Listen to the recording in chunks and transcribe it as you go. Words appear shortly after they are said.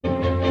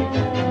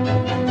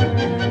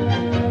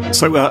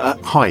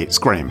Hi, it's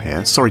Graham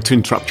here. Sorry to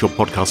interrupt your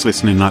podcast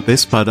listening like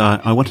this, but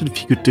I wondered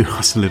if you could do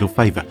us a little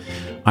favour.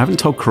 I haven't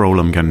told Carole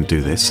I'm going to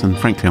do this, and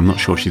frankly, I'm not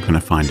sure she's going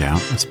to find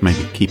out. Let's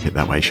maybe keep it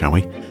that way, shall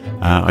we?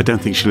 I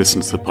don't think she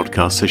listens to the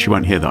podcast, so she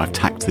won't hear that I've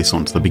tacked this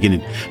on to the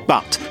beginning.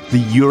 But the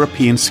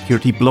European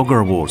Security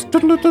Blogger Awards,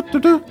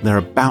 they're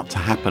about to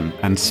happen,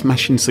 and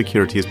Smashing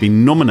Security has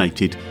been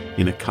nominated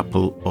in a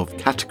couple of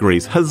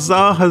categories.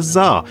 Huzzah,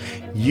 huzzah!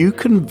 You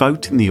can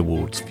vote in the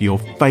awards for your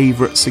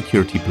favourite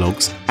security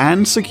blogs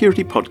and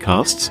security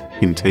podcasts,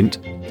 hint, hint.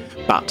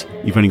 But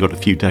you've only got a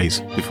few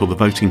days before the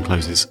voting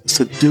closes,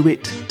 so do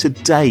it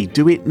today.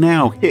 Do it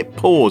now. Hit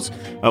pause.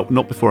 Oh,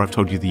 not before I've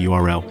told you the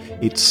URL.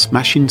 It's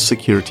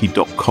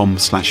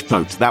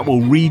smashingsecurity.com/vote. That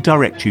will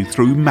redirect you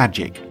through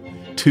magic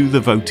to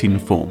the voting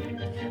form.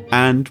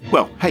 And,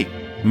 well, hey,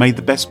 may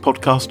the best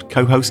podcast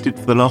co-hosted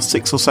for the last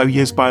 6 or so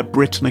years by a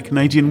Brit and a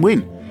Canadian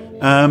win.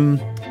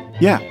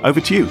 Yeah, over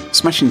to you.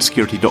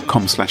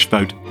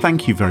 smashingsecurity.com/vote.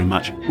 Thank you very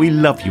much. We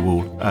love you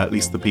all, at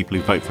least the people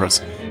who vote for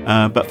us.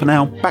 But for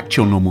now, back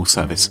to your normal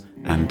service.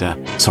 And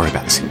sorry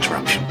about this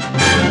interruption.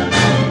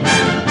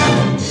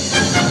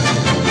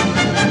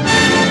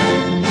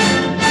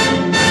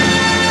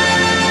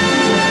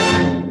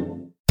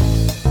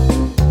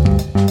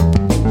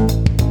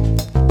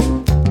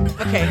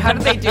 Okay, how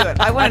did they do it?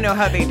 I want to know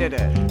how they did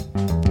it.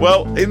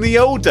 Well, in the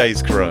old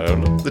days,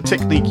 Carole, the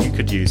technique you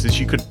could use is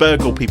you could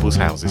burgle people's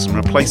houses and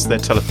replace their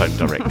telephone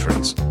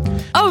directories.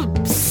 Oh,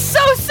 so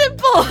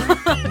simple!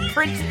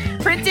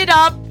 print it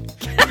up.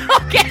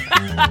 Okay.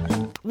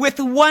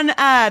 With one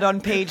ad on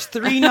page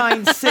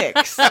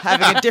 396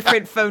 having a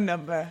different phone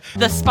number.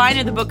 The spine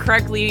of the book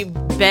correctly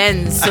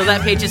bends so that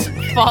page just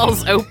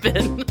falls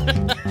open.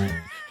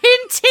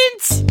 Hint,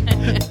 hint!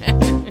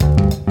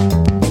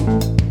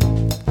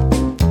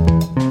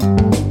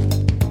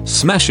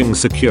 Smashing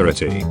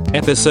Security,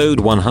 Episode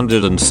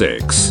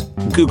 106,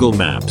 Google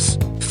Maps,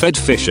 Fed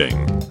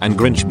Phishing, and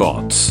Grinch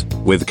Bots,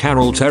 with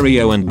Carole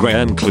Theriault and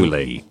Graham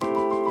Cluley.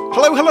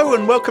 Hello,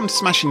 and welcome to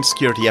Smashing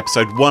Security,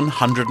 Episode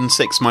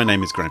 106. My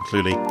name is Graham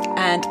Cluley.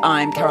 And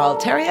I'm Carole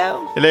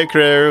Theriault. Hello,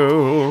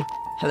 Carole.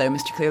 Hello,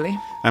 Mr. Cluley.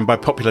 And by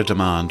popular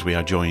demand, we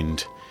are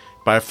joined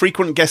by a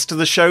frequent guest of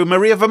the show,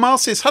 Maria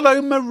Varmasis.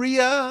 Hello,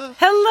 Maria.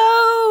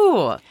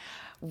 Hello!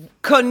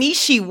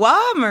 Konnichiwa,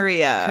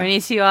 Maria.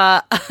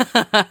 Konnichiwa.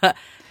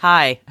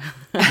 Hi.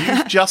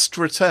 You've just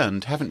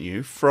returned, haven't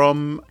you,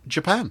 from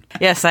Japan?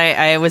 Yes,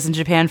 I was in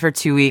Japan for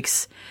 2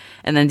 weeks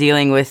and then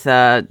dealing with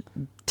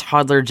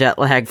toddler jet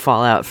lag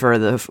fallout for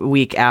the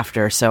week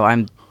after, so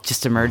I'm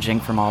just emerging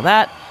from all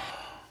that.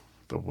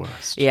 The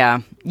worst. Yeah.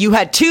 You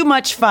had too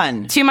much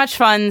fun. Too much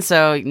fun,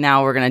 so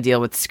now we're going to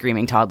deal with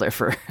screaming toddler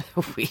for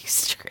a week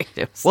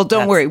straight. Well,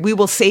 don't worry. We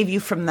will save you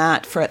from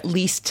that for at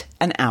least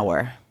an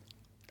hour.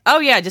 Oh,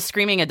 yeah, just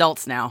screaming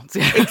adults now.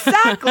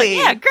 Exactly.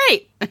 Yeah,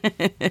 great.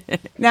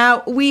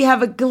 Now, we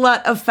have a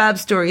glut of fab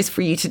stories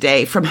for you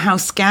today, from how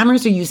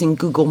scammers are using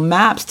Google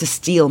Maps to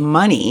steal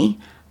money,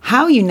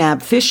 how you nab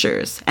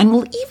phishers, and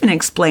we'll even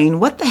explain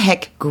what the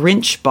heck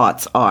Grinch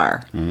bots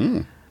are.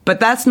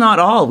 But that's not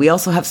all. We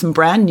also have some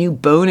brand new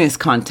bonus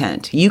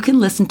content. You can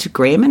listen to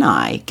Graham and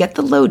I get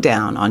the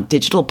lowdown on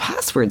digital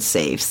password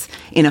safes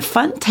in a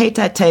fun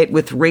tete-a-tete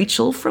with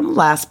Rachel from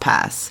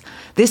LastPass,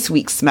 this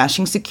week's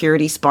Smashing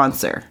Security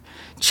sponsor.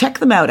 Check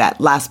them out at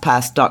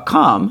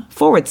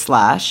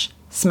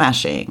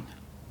lastpass.com/smashing.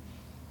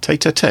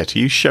 Tete-a-tete, are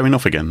you showing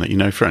off again that you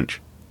know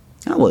French?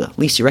 Oh, well, at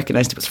least you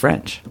recognized it was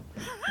French.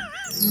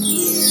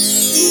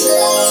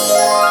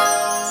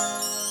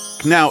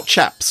 Now,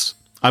 chaps,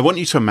 I want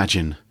you to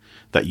imagine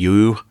that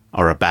you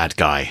are a bad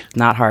guy.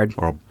 Not hard.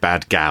 Or a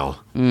bad gal.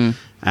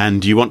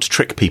 And you want to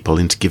trick people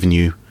into giving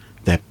you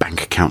their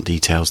bank account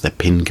details, their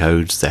PIN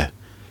codes, their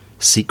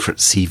secret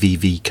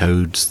CVV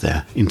codes,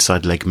 their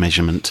inside leg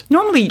measurement.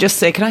 Normally you just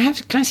say, can I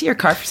see your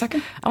card for a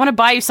second? I want to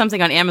buy you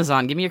something on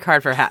Amazon. Give me your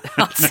card for a hat.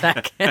 I'll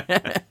sec.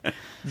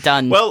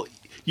 Done. Well,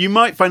 you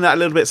might find that a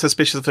little bit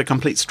suspicious if a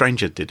complete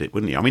stranger did it,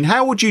 wouldn't you? I mean,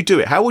 how would you do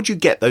it? How would you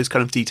get those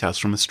kind of details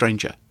from a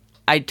stranger?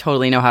 I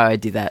totally know how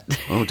I'd do that.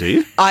 Oh, do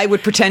you? I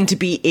would pretend to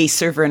be a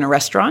server in a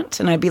restaurant,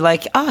 and I'd be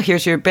like,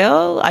 here's your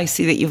bill. I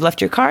see that you've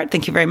left your card.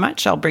 Thank you very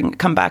much. I'll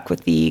come back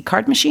with the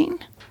card machine.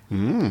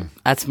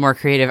 That's more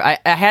creative. I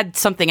had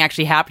something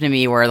actually happen to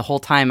me where the whole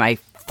time I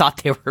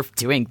thought they were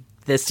doing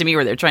this to me,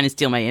 where they're trying to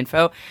steal my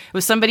info. It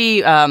was somebody,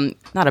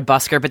 not a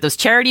busker, but those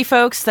charity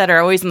folks that are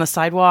always on the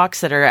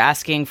sidewalks that are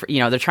asking for,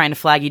 they're trying to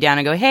flag you down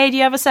and go, hey, do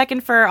you have a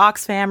second for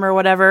Oxfam or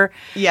whatever?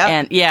 Yeah.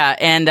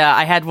 And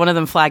I had one of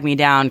them flag me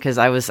down because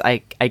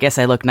I guess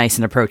I look nice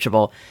and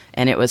approachable,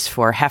 and it was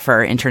for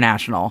Heifer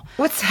International.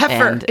 What's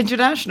Heifer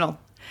International?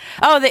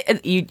 Oh,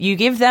 you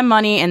give them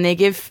money, and they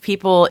give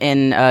people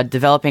in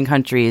developing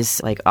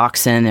countries like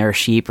oxen or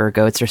sheep or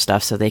goats or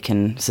stuff so they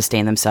can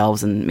sustain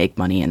themselves and make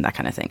money and that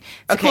kind of thing.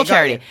 It's a cool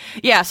charity.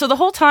 Yeah, so the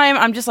whole time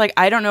I'm just like,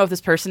 I don't know if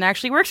this person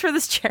actually works for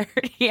this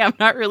charity. I'm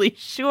not really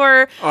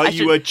sure. Are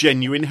you a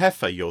genuine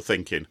heifer, you're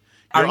thinking?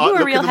 Are you a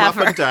looking real them up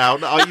heifer? and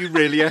down. Are you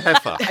really a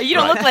heifer? You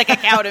don't look like a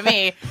cow to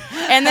me.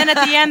 And then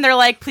at the end, they're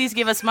like, please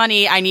give us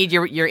money. I need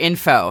your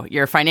info,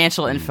 your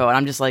financial info. And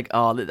I'm just like,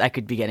 oh, I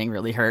could be getting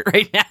really hurt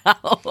right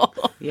now.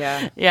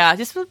 Yeah. Yeah,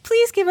 just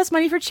please give us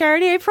money for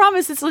charity. I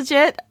promise it's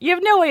legit. You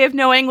have no way of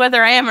knowing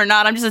whether I am or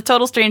not. I'm just a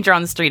total stranger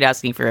on the street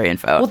asking for your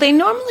info. Well, they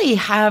normally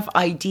have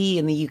ID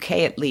in the UK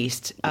at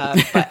least.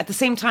 But at the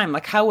same time,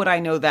 like, how would I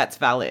know that's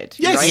valid?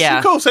 Yes, right? Yeah.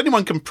 of course.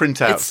 Anyone can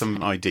print out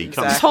some ID,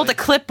 can't Just hold a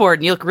clipboard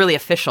and you look really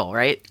official,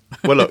 right?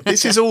 Well, look,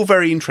 this is all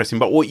very interesting,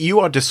 but what you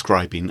are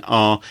describing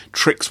are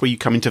tricks where you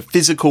come into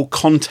physical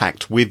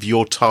contact with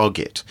your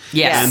target.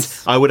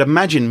 Yes. And I would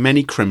imagine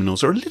many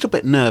criminals are a little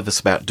bit nervous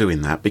about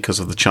doing that because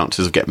of the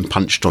chances of getting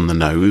punched on the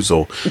nose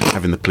or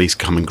having the police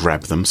come and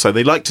grab them. So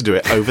they like to do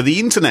it over the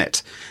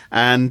internet.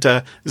 And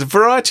there's a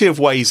variety of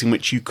ways in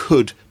which you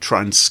could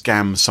try and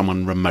scam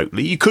someone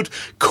remotely. You could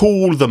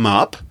call them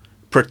up,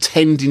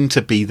 pretending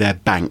to be their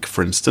bank,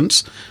 for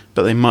instance,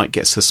 but they might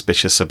get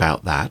suspicious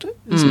about that,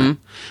 isn't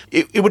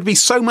it? It would be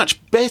so much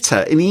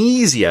better and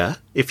easier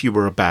if you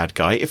were a bad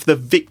guy if the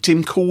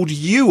victim called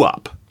you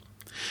up.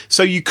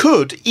 So you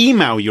could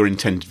email your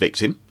intended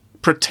victim,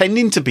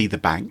 pretending to be the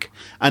bank,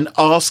 and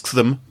ask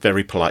them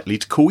very politely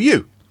to call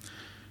you.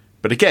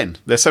 But again,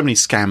 there's so many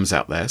scams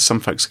out there.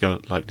 Some folks are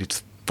likely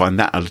to find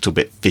that a little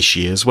bit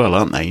fishy as well,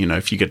 aren't they? You know,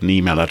 if you get an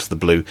email out of the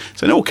blue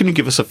saying, oh, can you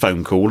give us a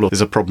phone call? Or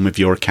there's a problem with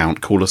your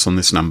account, call us on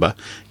this number.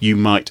 You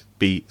might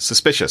be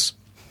suspicious.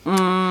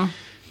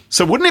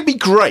 So wouldn't it be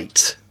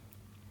great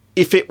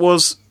if it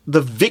was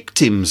the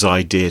victim's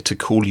idea to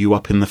call you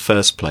up in the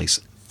first place,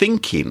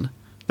 thinking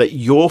that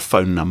your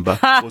phone number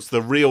was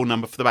the real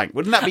number for the bank?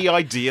 Wouldn't that be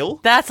ideal?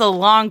 That's a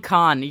long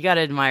con. You got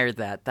to admire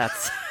that.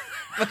 That's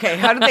Okay,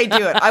 how did they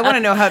do it? I want to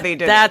know how they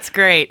did that's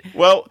great.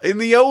 Well, in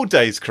the old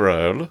days,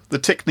 Carole, the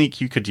technique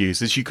you could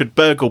use is you could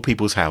burgle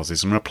people's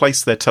houses and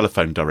replace their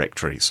telephone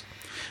directories.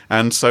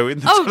 And so in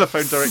the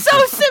telephone directory...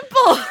 So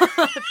simple.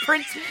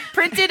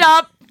 print it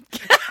up.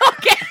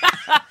 Okay.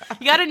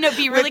 You got to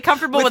be really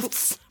comfortable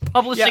with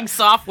publishing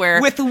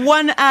software. With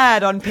one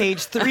ad on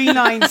page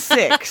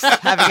 396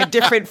 having a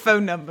different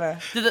phone number.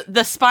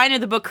 The spine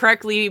of the book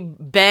correctly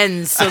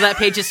bends so that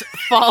page just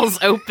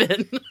falls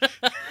open.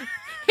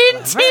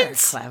 Hint.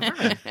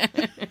 Clever.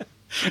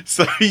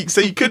 So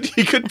you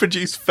could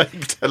produce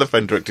fake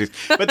telephone directories.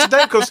 But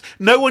today, of course,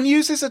 no one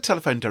uses a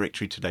telephone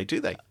directory today, do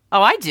they?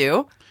 Oh, I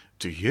do.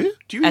 Do you?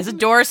 As a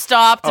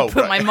doorstop to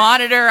put right. my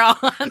monitor on.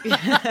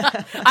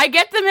 I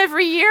get them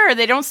every year.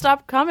 They don't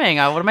stop coming.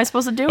 What am I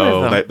supposed to do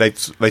with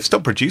them? They've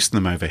stopped producing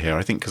them over here,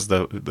 I think, because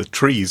the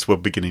trees were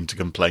beginning to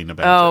complain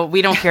about Oh,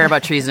 we don't care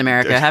about trees in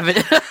America, have it?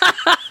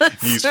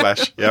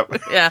 Newsflash, yep.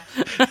 Yeah.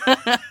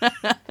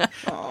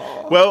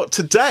 Well,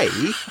 today,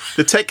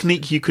 the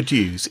technique you could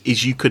use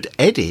is you could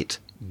edit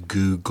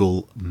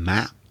Google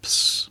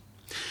Maps.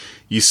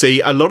 You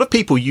see, a lot of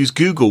people use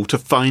Google to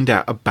find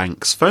out a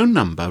bank's phone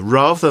number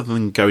rather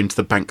than going to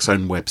the bank's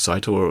own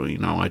website or,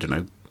 I don't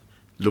know,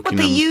 looking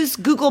But they on... use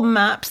Google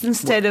Maps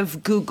instead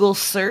of Google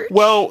search?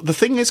 Well, the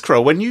thing is,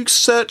 Carole, when you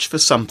search for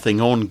something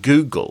on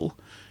Google,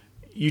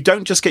 you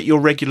don't just get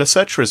your regular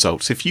search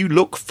results. If you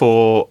look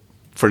for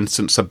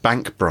instance, a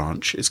bank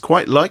branch, it's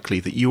quite likely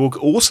that you will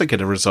also get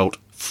a result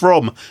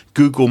from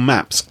Google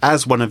Maps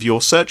as one of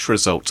your search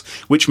results,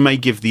 which may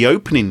give the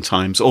opening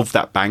times of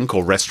that bank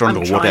or restaurant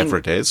or whatever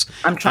it is,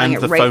 I'm trying and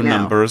it the right phone now.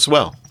 number as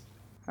well.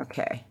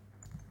 Okay,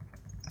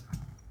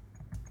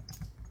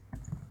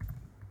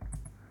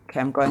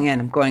 I'm going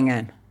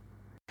in.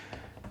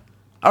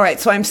 All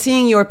right, so I'm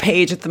seeing your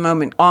page at the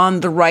moment.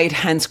 On the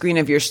right-hand screen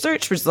of your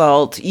search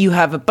result, you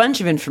have a bunch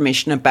of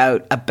information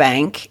about a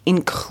bank,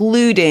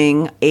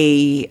 including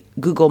a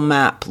Google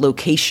Map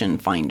location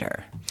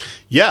finder.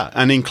 Yeah,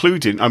 and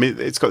including,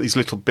 it's got these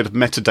little bit of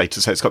metadata,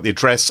 so it's got the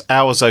address,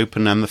 hours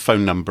open, and the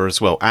phone number as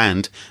well,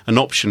 and an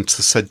option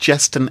to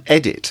suggest an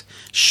edit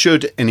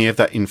should any of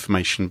that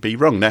information be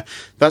wrong. Now,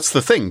 that's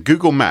the thing.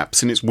 Google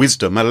Maps, in its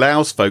wisdom,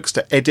 allows folks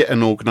to edit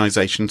an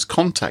organisation's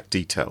contact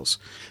details.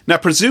 Now,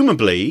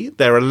 presumably,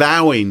 they're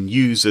allowing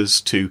users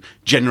to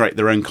generate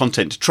their own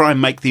content to try and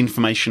make the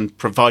information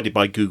provided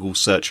by Google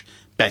search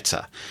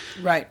better.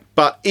 Right.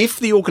 But if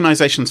the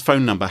organisation's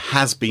phone number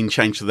has been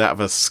changed to that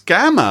of a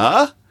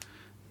scammer,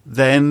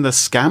 then the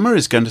scammer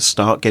is going to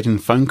start getting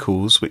phone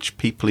calls which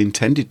people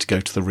intended to go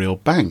to the real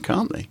bank,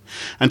 aren't they?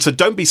 And so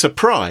don't be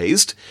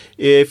surprised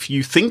if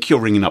you think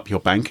you're ringing up your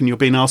bank and you're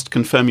being asked to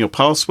confirm your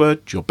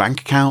password, your bank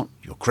account,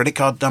 your credit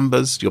card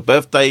numbers, your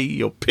birthday,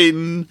 your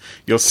PIN,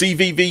 your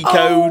CVV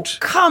code. Oh,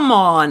 come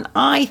on.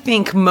 I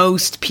think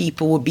most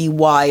people would be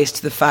wise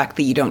to the fact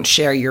that you don't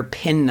share your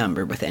PIN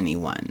number with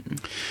anyone.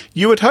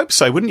 You would hope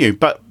so, wouldn't you?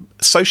 But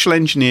social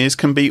engineers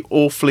can be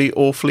awfully,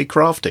 awfully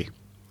crafty.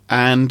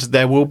 And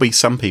there will be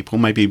some people,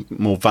 maybe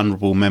more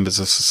vulnerable members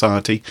of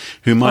society,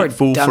 who might Or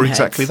fall for dumbheads.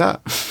 exactly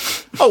that.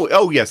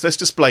 Oh, yes. Let's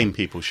just blame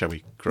people, shall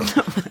we?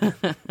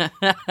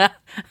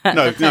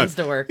 No, tends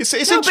to work. It's No,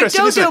 but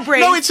interesting. isn't dodo it?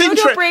 brains, No, it's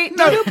interesting.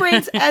 dodo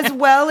brains, as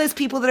well as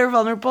people that are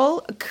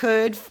vulnerable,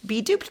 could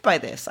be duped by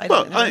this. I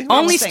don't know. Well, Nothing wrong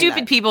Only with saying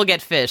stupid that. people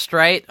get fished,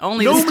 right?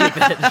 Only the Normally,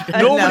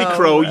 stupid. normally No.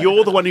 Kroll,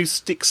 you're the one who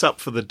sticks up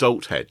for the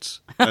dolt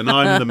heads, and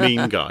I'm the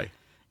mean guy.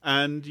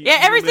 And you Yeah,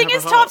 normally everything have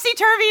is a heart.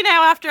 topsy-turvy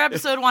now after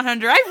episode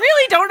 100. I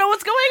really don't know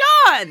what's going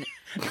on.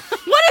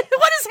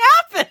 What has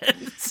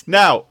happened?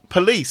 Now,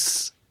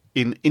 police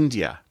in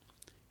India,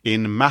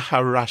 in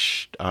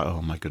Maharashtra. Oh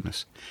my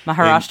goodness,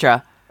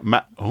 Maharashtra.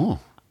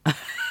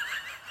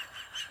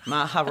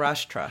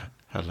 Maharashtra.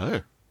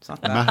 Hello.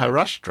 not bad.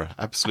 Maharashtra,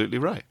 absolutely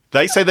right.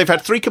 They say they've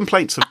had 3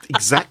 complaints of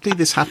exactly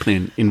this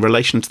happening in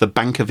relation to the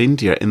Bank of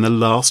India in the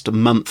last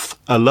month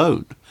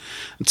alone.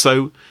 And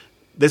so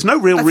there's no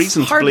real That's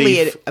reason to hardly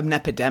believe... an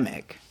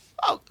epidemic.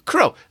 Oh,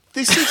 Crow,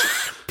 this is...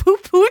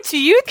 Poo-poo to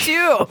you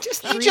too.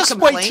 You just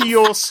wait till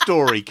your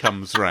story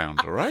comes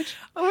round, all right?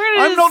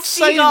 I'm not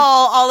saying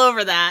all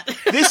over that.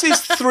 This is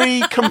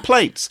 3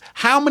 complaints.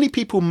 How many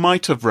people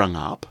might have rung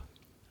up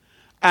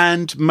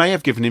and may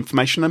have given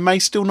information and may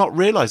still not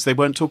realise they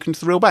weren't talking to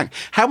the real bank?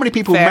 How many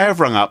people Fair. may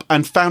have rung up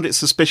and found it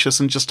suspicious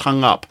and just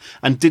hung up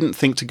and didn't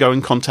think to go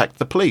and contact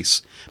the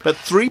police? But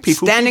 3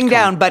 people... Standing did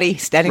down, buddy.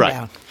 Standing Right.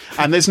 down.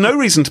 And there's no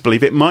reason to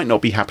believe it might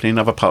not be happening in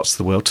other parts of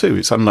the world too.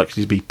 It's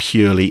unlikely to be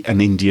purely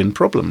an Indian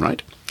problem,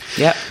 right?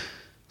 Yep.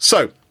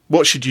 So,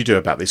 what should you do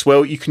about this?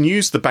 Well, you can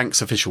use the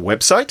bank's official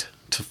website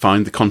to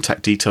find the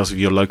contact details of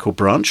your local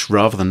branch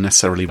rather than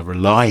necessarily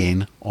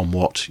relying on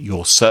what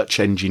your search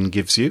engine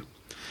gives you.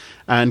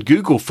 And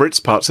Google, for its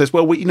part, says,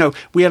 well,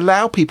 we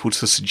allow people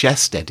to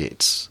suggest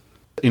edits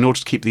in order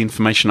to keep the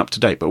information up to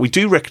date. But we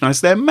do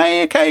recognise there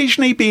may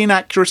occasionally be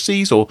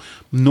inaccuracies or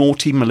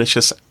naughty,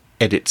 malicious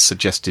edits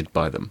suggested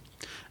by them.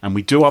 And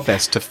we do our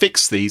best to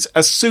fix these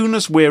as soon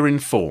as we're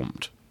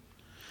informed.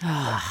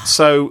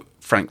 So,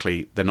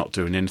 frankly, they're not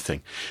doing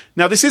anything.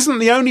 Now, this isn't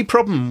the only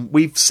problem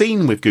we've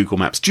seen with Google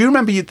Maps. Do you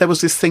remember there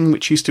was this thing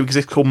which used to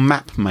exist called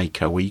Map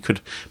Maker, where you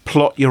could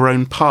plot your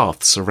own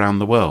paths around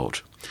the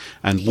world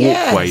and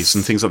walkways Yes.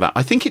 and things like that?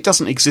 I think it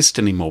doesn't exist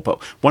anymore,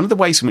 but one of the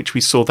ways in which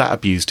we saw that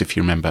abused, if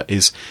you remember,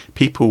 is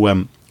people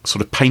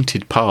sort of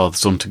painted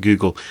paths onto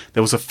Google.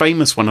 There was a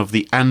famous one of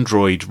the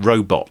Android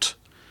robot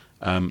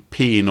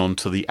peeing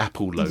onto the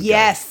Apple logo.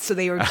 Yes. So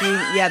they were doing,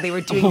 they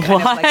were doing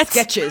kind of like What?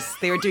 sketches.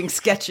 They were doing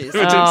sketches. They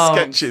were doing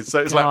sketches,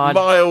 so it's like God.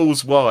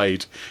 miles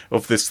wide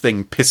of this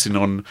thing pissing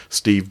on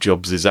Steve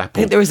Jobs' I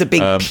Apple. think there was a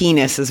big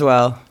penis as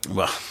well.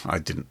 Well, I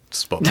didn't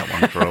spot that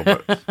one, Carol,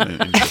 but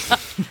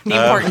interesting. The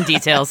important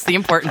details. The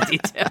important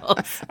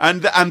details.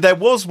 And there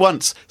was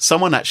once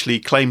someone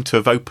actually claimed to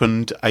have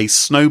opened a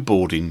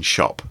snowboarding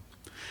shop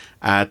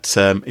at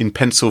in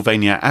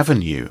Pennsylvania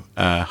Avenue,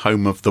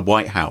 home of the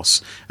White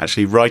House,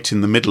 actually right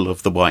in the middle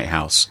of the White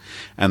House,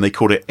 and they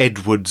called it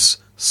Edward's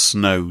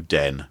Snow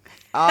Den.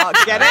 Oh,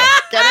 get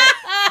it? Get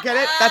it? Get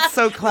it? That's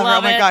so clever.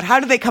 Love oh my it. God. How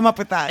did they come up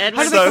with that?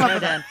 How did they come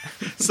up with that?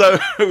 So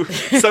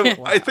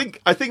I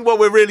think what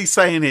we're really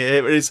saying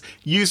here is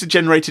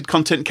user-generated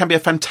content can be a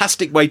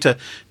fantastic way to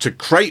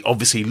create,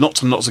 obviously,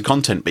 lots and lots of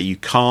content, but you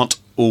can't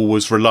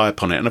always rely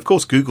upon it. And of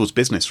course, Google's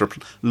business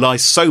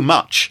relies so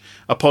much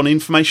upon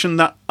information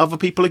that other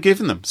people are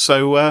giving them.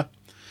 So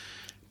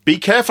be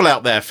careful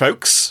out there,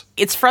 folks.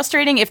 It's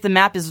frustrating if the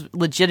map is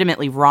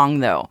legitimately wrong,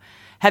 though.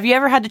 Have you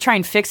ever had to try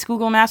and fix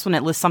Google Maps when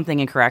it lists something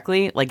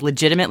incorrectly, like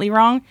legitimately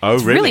wrong? Oh,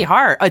 it's really? really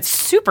hard. It's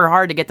super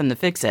hard to get them to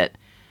fix it.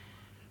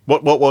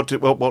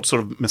 What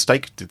sort of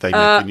mistake did they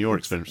make in your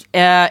experience?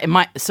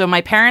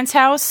 My parents'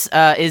 house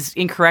is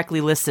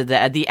incorrectly listed.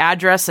 The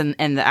address and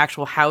the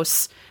actual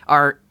house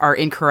are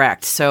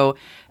incorrect. So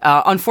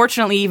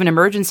unfortunately, even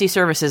emergency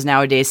services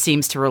nowadays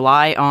seems to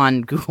rely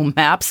on Google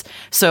Maps.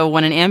 So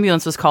when an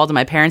ambulance was called to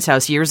my parents'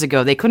 house years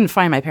ago, they couldn't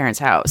find my parents'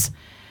 house.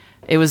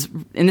 It was,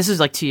 and this was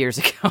like 2 years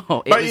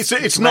ago. But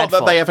it's not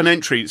that they have an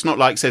entry. It's not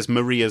like it says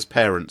Maria's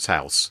parents'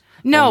 house.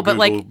 No, on but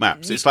Google like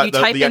Maps. It's you like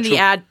type the in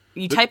actual,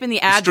 you type in the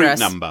address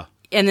street number.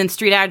 and then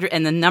street address,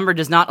 and the number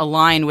does not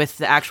align with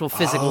the actual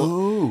physical.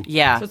 Oh.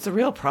 Yeah. So it's a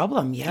real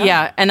problem. Yeah.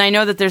 Yeah, and I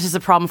know that there's just a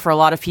problem for a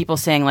lot of people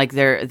saying like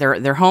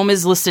their home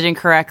is listed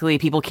incorrectly,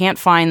 people can't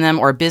find them,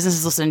 or a business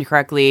is listed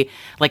incorrectly.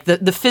 Like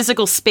the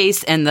physical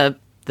space and the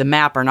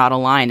map are not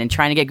aligned, and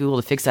trying to get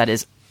Google to fix that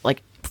is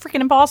like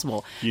freaking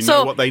impossible. You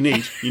know what they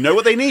need. You know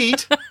what they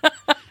need.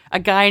 A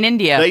guy in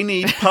India. They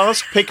need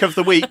past pick of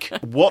the week.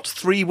 What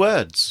 3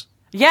 words?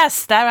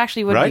 Yes, that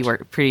actually would Right?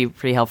 be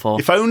pretty helpful.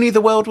 If only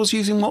the world was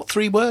using what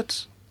 3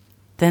 words?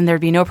 Then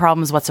there'd be no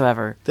problems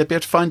whatsoever. They'd be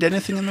able to find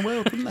anything in the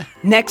world, wouldn't they?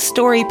 Next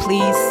story,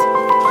 please.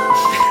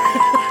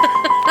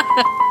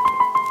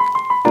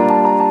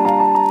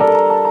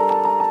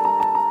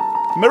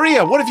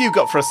 Maria, what have you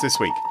got for us this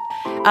week?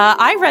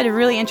 I read a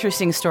really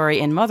interesting story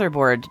in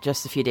Motherboard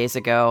just a few days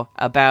ago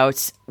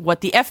about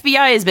what the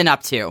FBI has been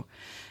up to.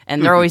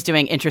 And they're always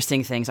doing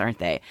interesting things, aren't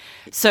they?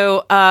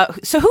 So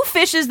who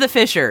fishes the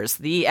fishers?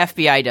 The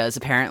FBI does,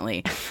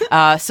 apparently.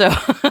 So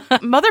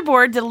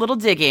Motherboard did a little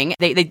digging.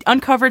 They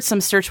uncovered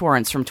some search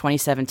warrants from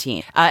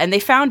 2017. And they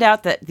found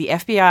out that the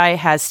FBI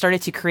has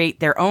started to create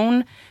their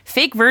own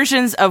fake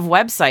versions of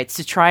websites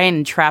to try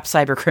and trap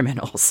cyber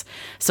criminals.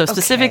 So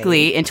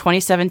specifically, in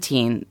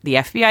 2017, the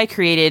FBI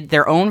created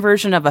their own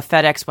version of a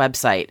FedEx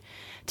website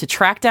to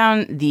track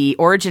down the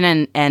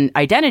origin and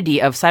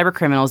identity of cyber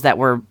criminals that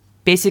were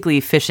basically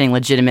phishing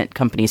legitimate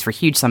companies for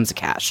huge sums of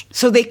cash.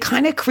 So they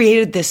kind of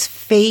created this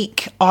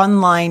fake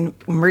online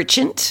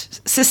merchant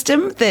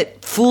system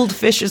that fooled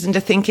fishers into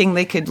thinking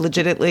they could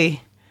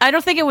legitimately... I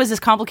don't think it was as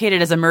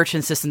complicated as a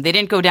merchant system. They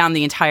didn't go down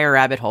the entire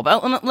rabbit hole.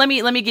 But let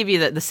me give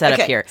you the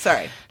setup here.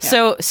 Sorry.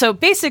 Yeah. So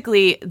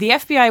basically, the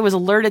FBI was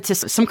alerted to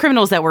some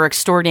criminals that were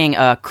extorting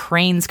a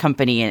cranes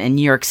company in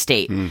New York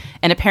State.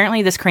 And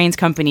apparently this cranes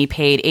company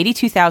paid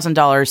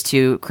 $82,000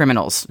 to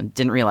criminals.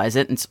 Didn't realize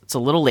it. It's a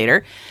little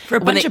later. For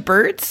a bunch of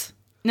birds?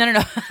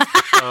 No.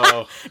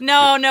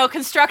 No,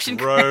 construction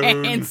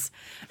cranes.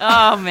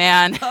 Oh,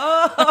 man.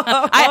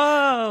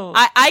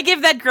 I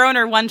give that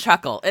groaner one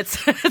chuckle. It's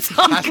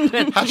all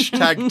good.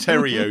 Hashtag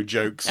Terrio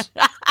jokes.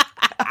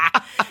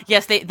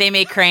 Yes, they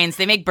make cranes.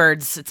 They make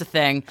birds. It's a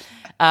thing.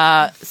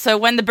 So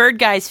when the bird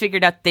guys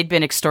figured out they'd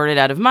been extorted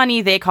out of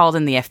money, they called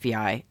in the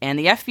FBI. And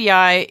the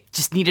FBI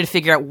just needed to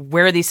figure out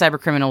where these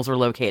cyber criminals were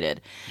located.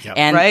 Yep.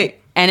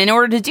 And in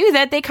order to do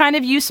that, they kind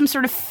of used some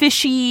sort of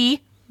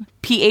fishy,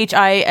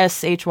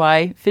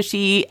 P-H-I-S-H-Y,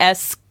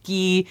 fishy-esque.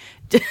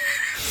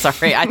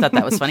 Sorry, I thought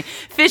that was funny.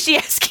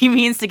 Fishy-esque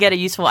means to get a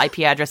useful IP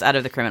address out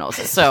of the criminals.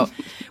 So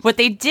what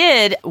they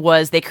did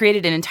was they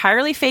created an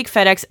entirely fake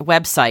FedEx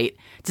website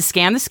to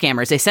scam the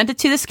scammers. They sent it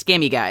to the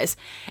scammy guys,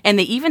 and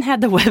they even had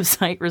the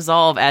website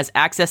resolve as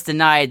access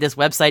denied. This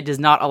website does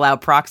not allow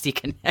proxy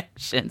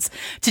connections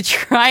to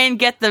try and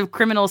get the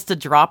criminals to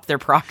drop their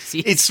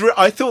proxies.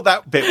 I thought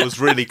that bit was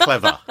really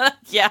clever.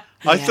 Yeah.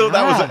 I thought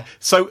that was...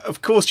 So,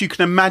 of course, you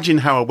can imagine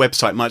how a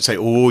website might say,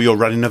 oh, you're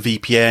running a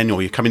VPN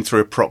or you're coming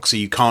through a proxy.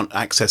 You can't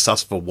access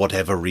us for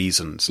whatever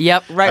reasons.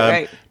 Yep.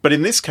 Right. But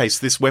in this case,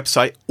 this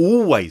website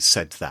always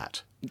said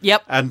that.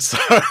 Yep. And so...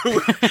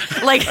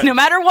 like, no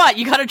matter what,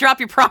 you got to drop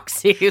your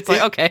proxy. It's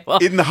like, okay, well...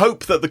 In the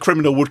hope that the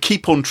criminal would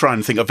keep on trying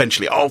to think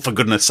eventually, oh, for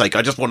goodness sake,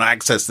 I just want to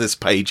access this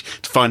page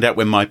to find out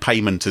when my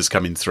payment is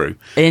coming through.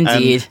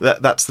 Indeed.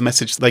 And that's the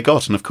message they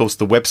got. And, of course,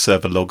 the web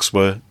server logs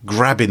were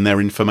grabbing their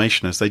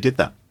information as they did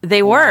that.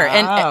 They were.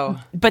 Wow.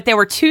 But there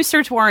were 2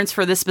 search warrants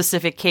for this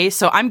specific case,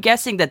 so I'm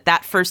guessing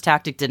that first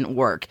tactic didn't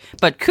work.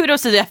 But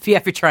kudos to the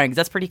FBI for trying, because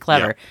that's pretty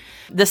clever. Yeah.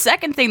 The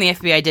second thing the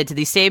FBI did to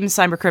these same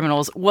cyber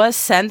criminals was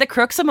send the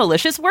crooks a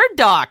malicious Word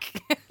doc.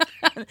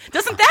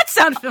 Doesn't that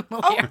sound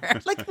familiar?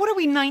 Like, what are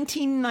we,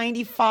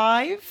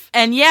 1995?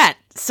 And yet,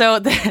 so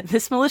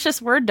this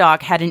malicious Word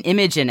doc had an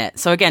image in it.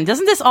 So again,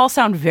 doesn't this all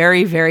sound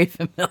very, very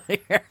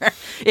familiar?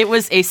 It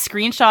was a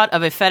screenshot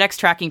of a FedEx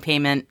tracking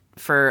payment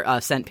for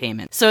sent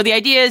payment. So the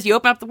idea is you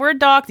open up the Word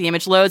doc, the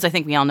image loads, I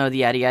think we all know the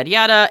yada, yada,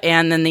 yada,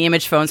 and then the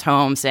image phones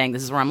home saying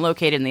this is where I'm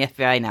located, and the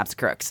FBI naps the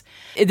crooks.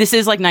 This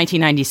is like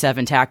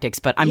 1997 tactics,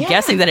 but I'm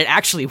guessing that it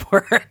actually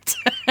worked.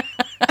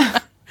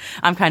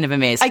 I'm kind of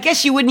amazed. I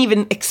guess you wouldn't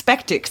even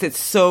expect it because it's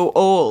so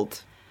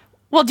old.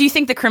 Well, do you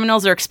think the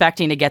criminals are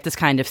expecting to get this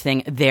kind of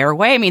thing their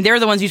way? I mean, they're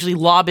the ones usually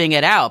lobbing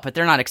it out, but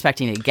they're not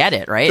expecting to get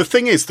it, right? The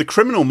thing is, the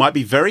criminal might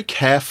be very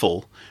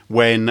careful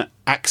when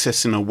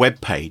accessing a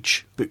web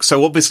page.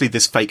 So obviously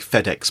this fake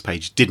FedEx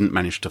page didn't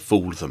manage to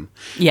fool them.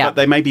 Yeah. But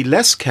they may be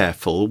less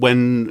careful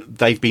when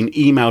they've been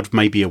emailed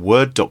maybe a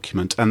Word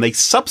document and they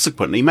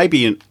subsequently,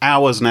 maybe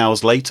hours and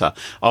hours later,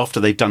 after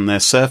they've done their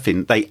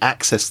surfing, they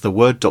access the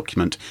Word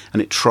document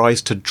and it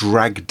tries to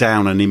drag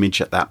down an image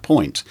at that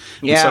point.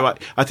 Yeah. And so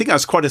I think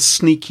that's quite a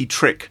sneaky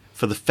trick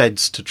for the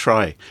feds to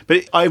try.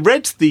 But I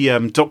read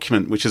the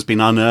document which has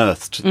been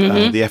unearthed, the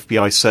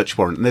FBI search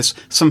warrant, and there's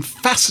some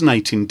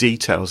fascinating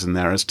details in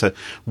there as to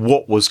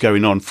what was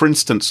going on. For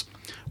instance,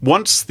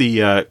 once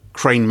the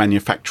crane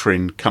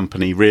manufacturing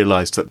company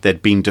realised that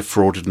they'd been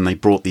defrauded and they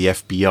brought the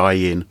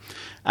FBI in,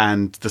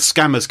 and the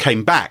scammers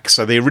came back.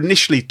 So they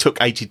initially took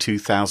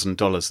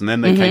 $82,000 and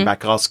then they came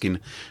back asking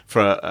for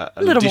a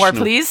little more,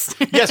 please.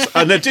 Yes,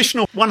 an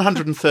additional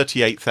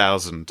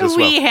 $138,000 as well.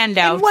 We hand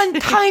out One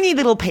tiny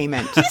little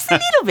payment. just a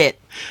little bit.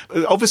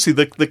 Obviously,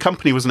 the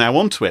company was now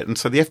onto it, and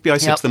so the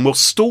FBI said to them, well,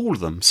 stall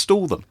them.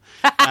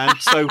 And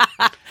so...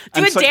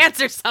 Do a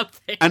dance or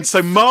something. And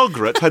so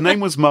Margaret, her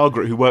name was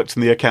Margaret, who worked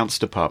in the accounts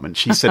department,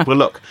 she said, well,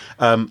 look,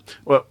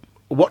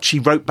 what she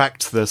wrote back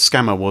to the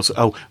scammer was,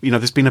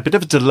 there's been a bit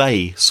of a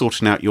delay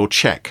sorting out your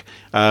check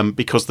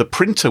because the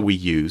printer we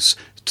use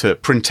to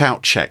print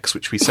out checks,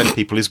 which we send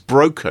people, is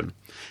broken.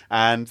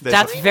 And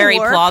that's very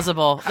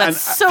plausible. That's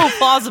so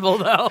plausible,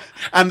 though.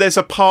 And there's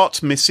a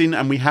part missing,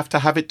 and we have to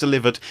have it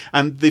delivered.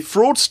 And the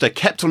fraudster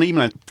kept on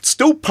emailing,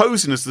 still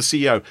posing as the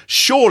CEO.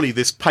 Surely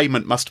this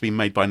payment must be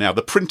made by now.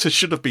 The printer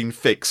should have been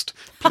fixed.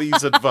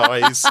 Please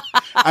advise.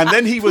 And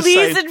then he was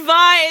Please saying,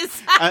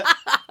 advise.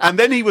 and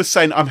then he was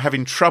saying, I'm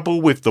having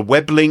trouble with the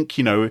web link.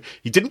 You know,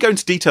 he didn't go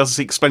into details as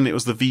he explained it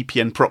was the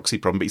VPN proxy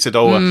problem, but he said,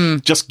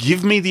 just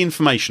give me the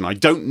information. I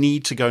don't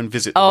need to go and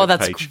visit the web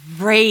that's page.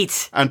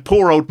 great. And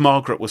poor old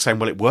Margaret was saying,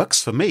 well, it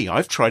works for me.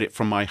 I've tried it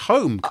from my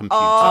home computer.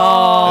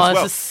 Oh, as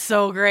well. this is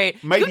so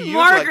great. Maybe Good you'd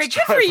like Margaret. to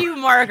Good try for it. you,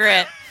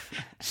 Margaret.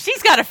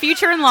 She's got a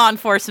future in law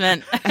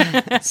enforcement.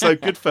 So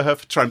good for her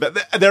for trying. But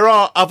there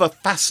are other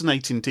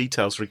fascinating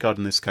details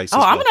regarding this case as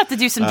well. I'm going to have to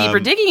do some deeper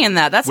digging in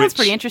that. That sounds which-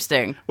 pretty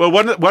interesting. Well,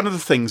 one of the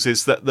things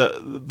is that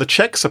the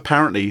checks,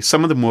 apparently,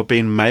 some of them were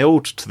being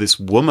mailed to this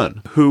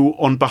woman who,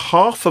 on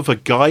behalf of a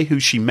guy who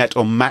she met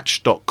on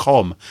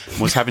Match.com,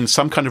 was having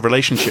some kind of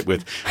relationship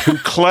with, who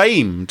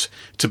claimed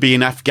to be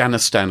in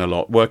Afghanistan a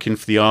lot, working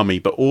for the army,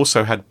 but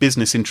also had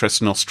business interests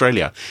in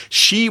Australia.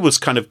 She was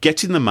kind of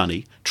getting the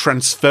money,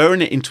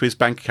 transferring it into his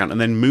bank account,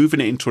 and then moving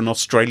it into an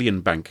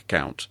Australian bank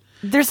account.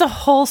 There's a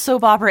whole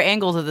soap opera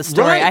angle to the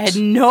story. Right. I had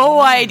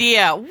no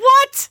idea.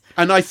 What?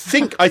 And I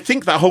think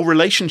that whole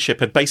relationship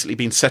had basically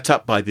been set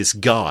up by this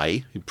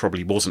guy who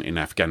probably wasn't in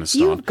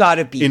Afghanistan. You've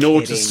gotta be in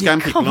order to kidding.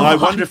 scam people. And I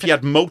wonder if he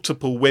had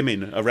multiple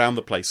women around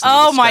the place. and he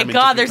Oh was my scamming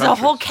God, different there's a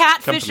whole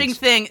countries- catfishing companies.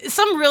 thing.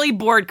 Some really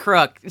bored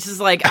crook. This is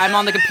like, I'm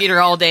on the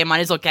computer all day. Might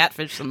as well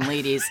catfish some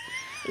ladies.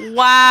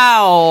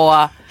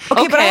 Wow.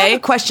 Okay, but I have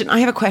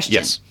a question.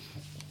 Yes.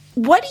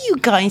 What do you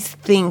guys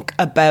think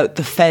about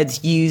the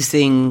feds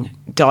using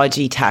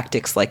dodgy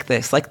tactics like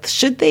this? Like,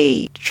 should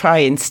they try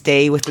and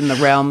stay within the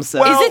realms of...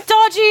 Well- Is it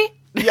dodgy?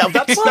 Yeah,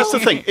 that's the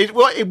thing.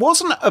 It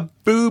wasn't a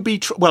booby...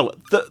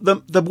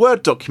 the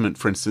Word document,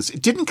 for instance,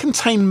 it didn't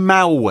contain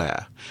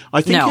malware.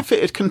 I think No. if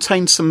it had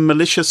contained some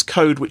malicious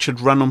code which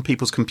had run on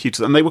people's computers,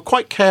 and they were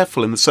quite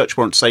careful in the search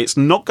warrant to say it's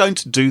not going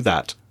to do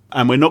that,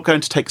 and we're not going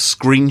to take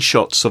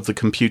screenshots of the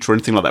computer or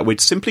anything like that. We're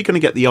simply going to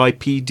get the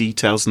IP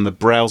details and the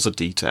browser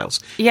details.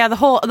 Yeah, the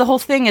whole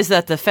thing is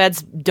that the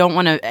feds don't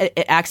want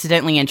to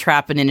accidentally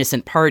entrap an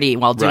innocent party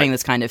while doing Right.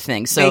 this kind of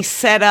thing. So They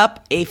set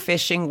up a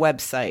phishing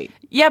website.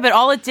 yeah, but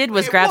all it did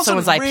was grab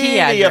wasn't someone's IP really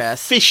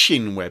address. a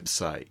phishing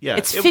website. Yeah,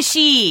 It's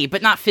fishy,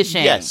 but not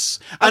phishing. Yes.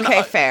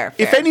 Okay, fair,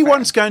 If fair,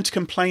 anyone's going to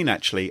complain,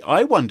 actually,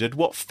 I wondered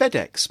what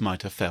FedEx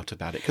might have felt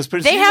about it. Because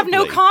They have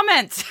no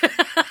comment.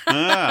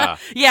 Ah,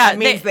 Yeah, That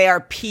means they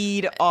are peed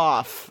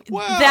off.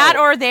 well, that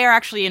or they are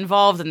actually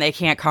involved and they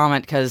can't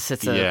comment because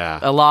it's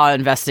a law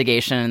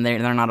investigation and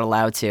they're not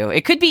allowed to.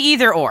 It could be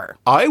either or.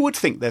 I would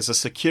think there's a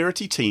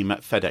security team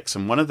at FedEx,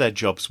 and one of their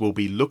jobs will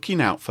be looking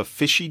out for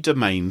fishy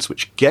domains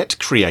which get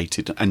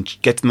created and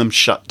getting them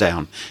shut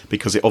down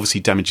because it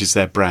obviously damages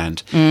their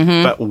brand.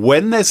 Mm-hmm. But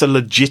when there's a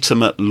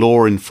legitimate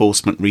law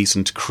enforcement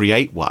reason to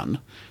create one,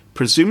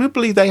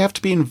 presumably they have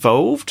to be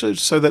involved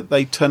so that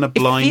they turn a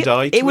blind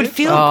eye to it. It would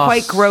feel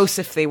quite gross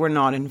if they were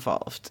not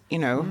involved. You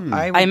know,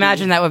 I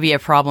imagine that would be a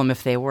problem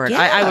if they weren't.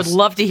 I would Yes.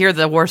 love to hear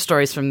the war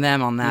stories from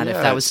them on that if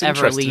Yeah, that was it's ever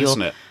interesting, legal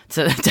isn't it?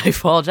 to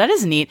divulge. That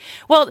is neat.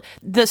 Well,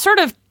 the sort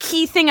of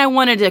key thing I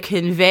wanted to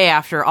convey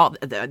after all,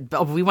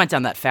 we went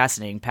down that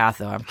fascinating path,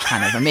 though. I'm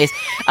kind of amazed.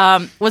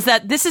 Was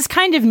that this is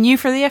kind of new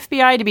for the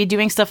FBI to be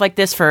doing stuff like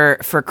this for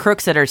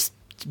crooks that are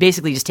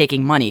basically just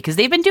taking money, because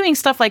they've been doing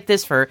stuff like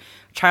this for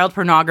child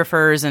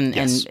pornographers and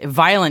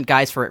violent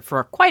guys for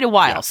quite a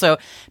while. Yeah. So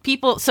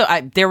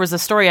there was a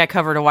story I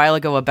covered a while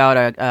ago about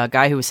a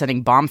guy who was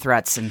sending bomb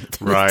threats in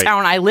the Right.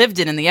 town I lived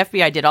in, and the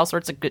FBI did all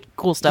sorts of good,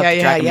 cool stuff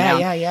to track him down.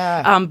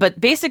 Yeah. But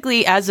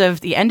basically, as of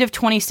the end of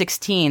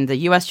 2016, the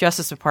U.S.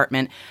 Justice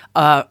Department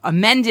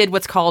amended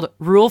what's called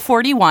Rule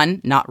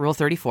 41, not Rule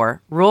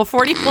 34, Rule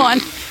 41,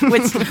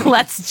 which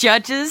lets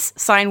judges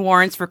sign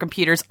warrants for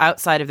computers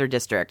outside of their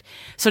district.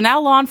 So now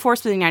law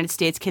enforcement in the United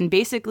States can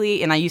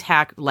basically, and I use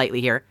hack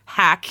lightly here,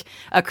 hack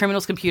a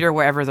criminal's computer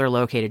wherever they're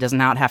located. It does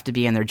not have to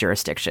be in their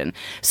jurisdiction.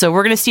 So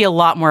we're going to see a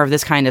lot more of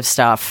this kind of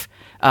stuff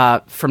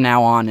from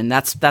now on, and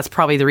that's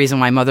probably the reason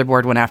why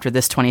Motherboard went after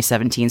this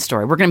 2017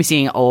 story. We're going to be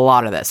seeing a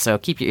lot of this, so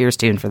keep your ears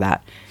tuned for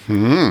that.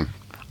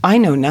 I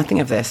know nothing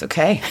of this.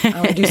 Okay,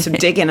 I will do some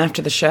digging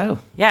after the show.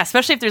 Yeah,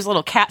 especially if there's a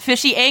little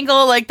catfishy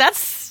angle, like that's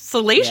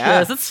salacious.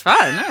 Yeah. It's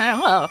fun.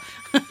 Well,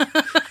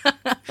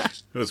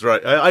 That's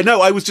right. I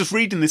know. I was just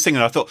reading this thing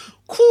and I thought,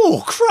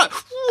 cool, crap.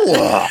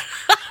 Whoa.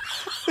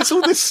 There's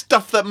all this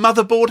stuff that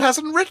Motherboard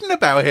hasn't written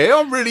about here.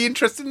 I'm really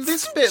interested in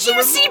this bit.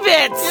 juicy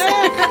bits.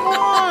 Yeah, come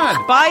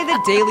on. By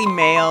the Daily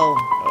Mail.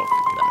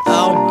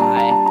 Oh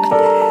my.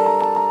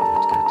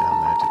 Let's go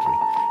down there, did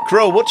we?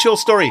 Carole, what's your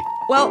story?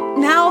 Well,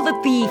 now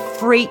that the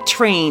freight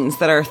trains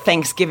that are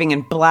Thanksgiving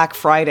and Black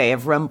Friday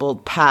have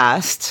rumbled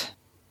past,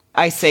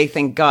 I say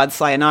thank God,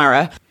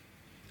 sayonara.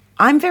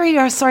 I'm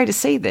very sorry to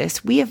say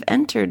this. We have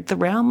entered the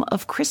realm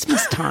of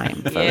Christmas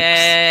time, folks.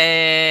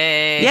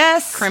 Yay.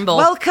 Yes. Crimble.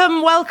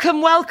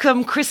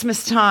 Welcome,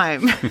 Christmas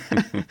time.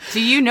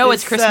 Do you know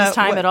it's Christmas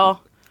time at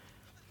all?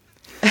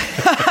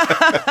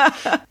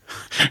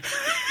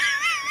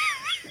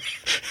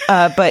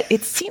 But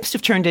it seems to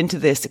have turned into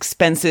this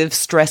expensive,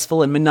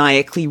 stressful, and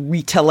maniacally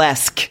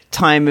retail-esque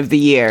time of the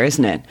year,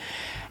 isn't it?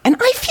 And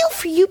I feel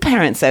for you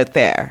parents out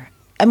there.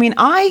 I mean,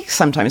 I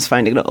sometimes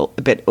find it a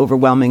bit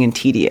overwhelming and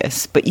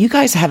tedious, but you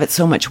guys have it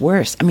so much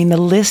worse. I mean, the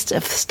list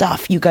of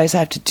stuff you guys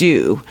have to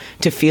do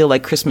to feel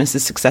like Christmas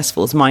is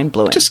successful is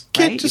mind-blowing. Just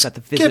get- right? just You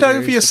got the get over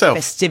visitors, yourself.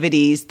 The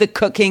festivities, the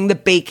cooking, the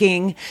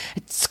baking,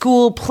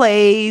 school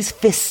plays,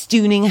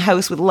 festooning a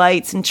house with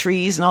lights and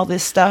trees and all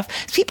this stuff.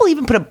 People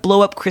even put a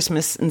blow-up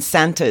Christmas and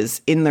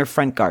Santas in their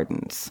front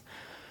gardens.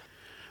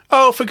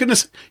 Oh, for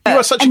goodness, you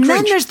are such a And Grinch.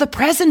 then there's the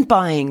present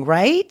buying,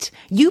 right?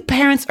 You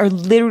parents are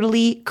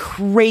literally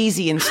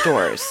crazy in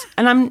stores.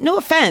 And I'm no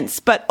offense,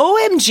 but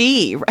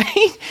OMG,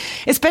 right?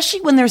 Especially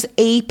when there's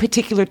a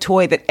particular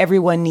toy that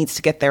everyone needs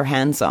to get their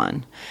hands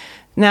on.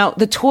 Now,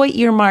 the toy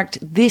earmarked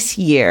this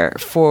year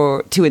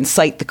to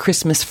incite the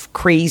Christmas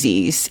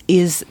crazies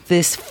is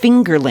this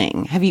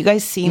fingerling. Have you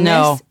guys seen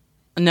this?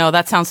 No,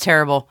 that sounds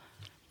terrible.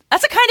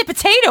 That's a kind of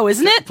potato,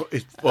 isn't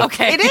it? Well,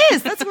 Okay. It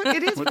is. That's what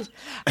it is.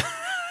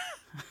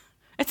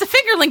 It's a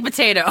fingerling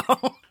potato.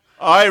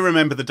 I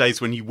remember the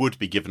days when you would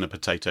be given a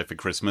potato for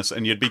Christmas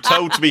and you'd be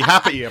told to be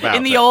happy about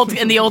in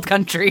it. the old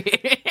country.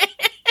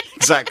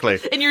 Exactly.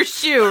 In your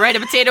shoe, right? A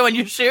potato in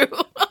your shoe.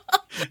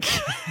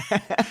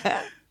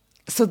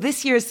 So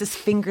this year is this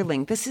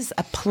fingerling. This is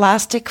a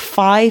plastic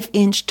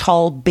 5-inch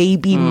tall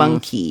baby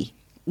monkey.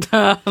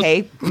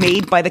 Okay,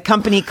 made by the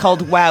company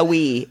called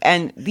Wowee.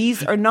 And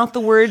these are not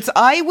the words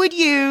I would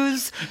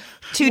use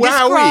to Wowee?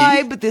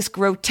 describe this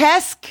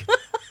grotesque,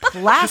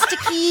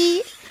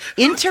 plasticky,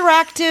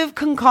 interactive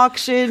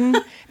concoction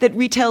that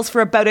retails for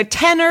about a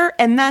tenner,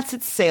 and that's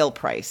its sale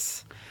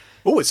price.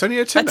 Oh, it's only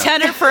a A tenner.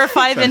 tenner for a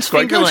 5-inch Sounds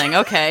quite good. fingerling.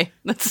 Okay.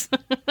 That's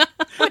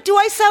What, do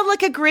I sound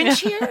like a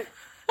Grinch here?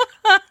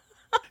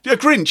 A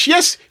Grinch,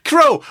 yes,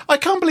 Crow. I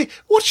can't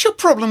believe. What's your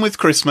problem with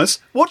Christmas?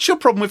 What's your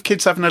problem with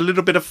kids having a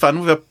little bit of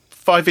fun with a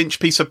 5-inch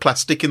piece of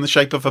plastic in the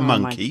shape of a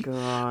monkey?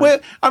 Well,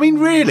 I mean,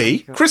 really,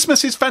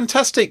 Christmas is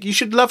fantastic. You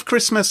should love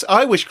Christmas.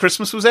 I wish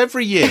Christmas was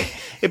every year.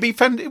 It'd be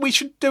we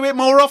should do it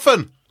more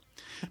often.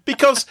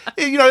 Because,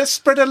 let's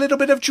spread a little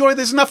bit of joy.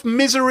 There's enough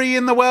misery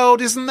in the world,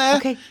 isn't there?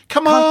 Okay,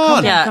 Come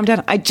on. Yeah. Calm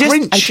down. I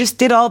Grinch. just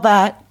did all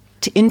that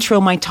to intro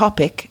my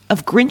topic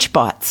of Grinch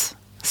bots.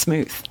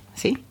 Smooth.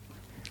 See?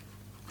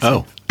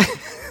 Oh.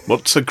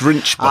 What's a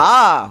Grinch bot?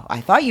 Ah, I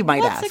thought you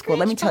might What's a ask. Well,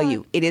 let me Grinch tell bot?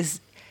 you, it is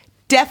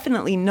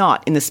definitely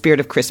not in the spirit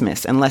of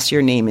Christmas unless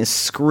your name is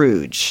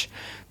Scrooge.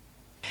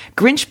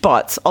 Grinch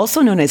bots,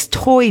 also known as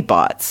toy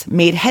bots,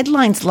 made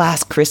headlines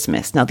last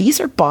Christmas. Now, these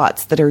are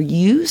bots that are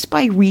used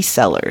by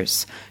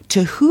resellers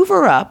to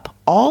hoover up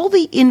all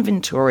the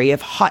inventory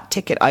of hot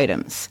ticket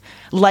items,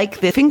 like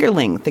the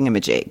fingerling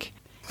thingamajig.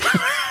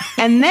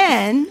 And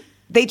then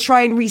they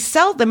try and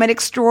resell them at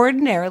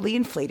extraordinarily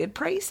inflated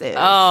prices.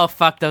 Oh,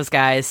 fuck those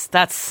guys.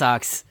 That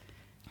sucks.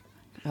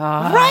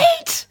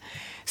 Right?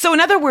 So, in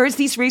other words,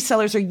 these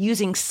resellers are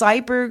using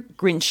cyber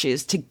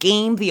Grinches to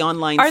game the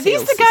online Are these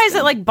sales the guys system.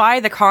 that like buy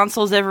the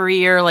consoles every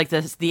year, like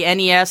the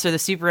NES or the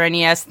Super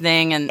NES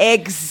thing? And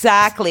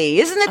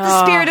Exactly. Isn't it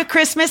the spirit of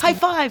Christmas? High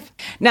five.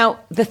 Now,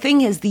 the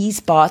thing is, these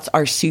bots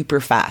are super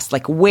fast,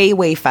 like way,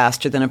 way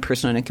faster than a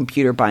person on a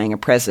computer buying a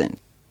present.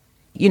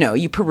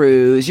 You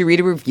peruse, you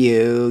read a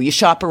review, you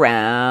shop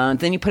around,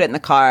 then you put it in the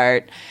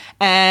cart.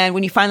 And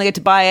when you finally get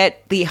to buy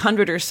it, the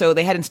 100 or so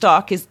they had in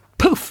stock is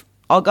poof,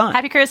 all gone.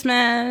 Happy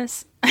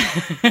Christmas.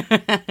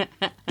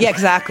 Yeah,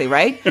 exactly,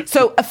 right?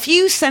 So a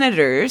few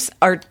senators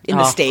are in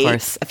the Oh, of States.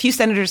 course. A few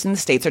senators in the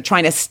States are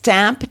trying to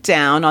stamp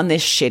down on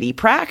this shitty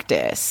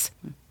practice.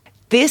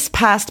 This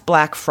past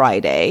Black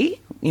Friday,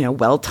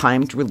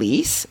 well-timed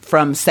release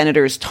from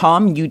Senators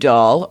Tom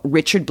Udall,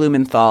 Richard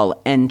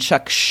Blumenthal, and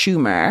Chuck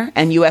Schumer,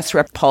 and U.S.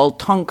 Rep. Paul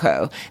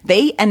Tonko,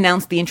 they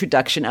announced the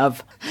introduction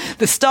of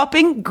the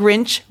Stopping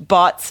Grinch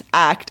Bots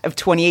Act of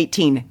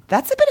 2018.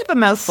 That's a bit of a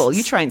mouthful.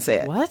 You try and say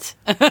it. What?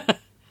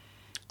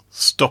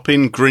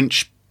 Stopping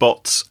Grinch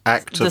Bots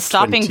Act The of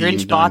Stopping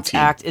Grinch Bots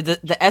 2019.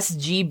 Act. The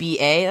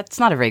SGBA. That's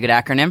not a very good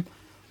acronym.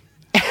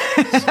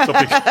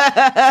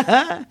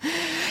 Stopping-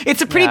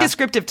 It's a pretty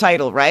descriptive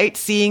title, right?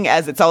 Seeing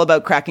as it's all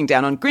about cracking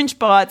down on Grinch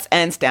bots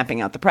and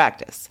stamping out the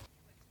practice.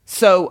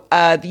 So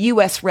the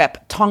U.S.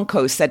 Rep.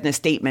 Tonko said in a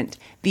statement,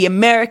 the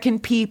American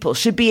people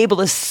should be able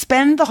to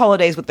spend the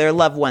holidays with their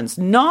loved ones,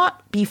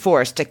 not be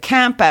forced to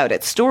camp out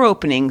at store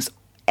openings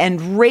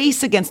and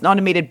race against an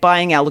automated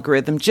buying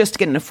algorithm just to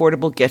get an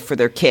affordable gift for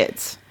their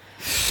kids.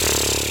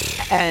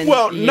 And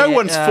Well, no Yeah,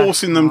 one's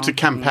forcing them to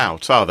camp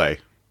out, are they?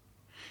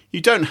 You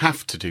don't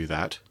have to do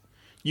that.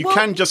 You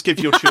can just give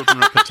your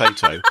children a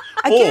potato.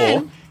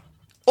 Again-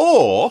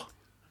 Or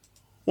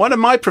one of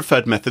my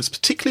preferred methods,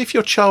 particularly if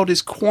your child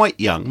is quite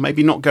young,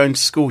 maybe not going to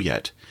school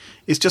yet,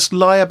 is just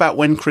lie about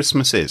when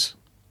Christmas is.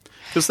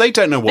 Because they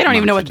don't know what They don't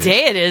even know month what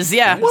day it is.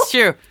 Yeah, it's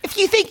true. if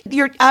you think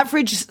your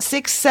average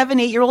 6, 7,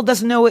 8-year-old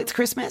doesn't know it's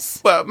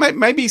Christmas, Well,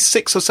 maybe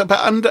 6 or so,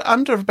 but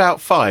under about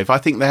 5, I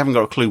think they haven't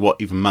got a clue what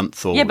even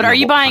month or. Yeah, but are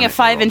you what buying a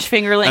planet they're on. 5-inch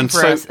fingerling And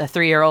for so- a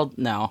 3-year-old?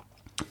 No.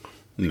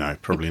 No,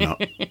 probably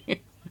not.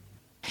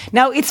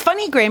 Now, it's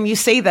funny, Graham, you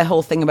say the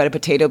whole thing about a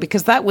potato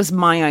because that was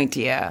my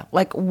idea.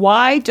 Like,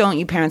 why don't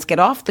you parents get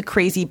off the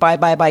crazy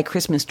buy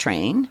Christmas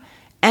train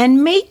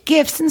and make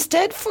gifts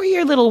instead for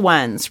your little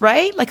ones,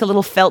 right? Like a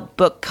little felt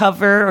book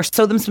cover, or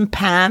sew them some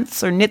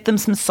pants, or knit them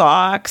some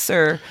socks,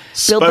 or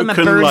build them a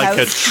Spoken birdhouse.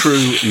 like a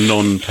true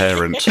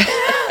non-parent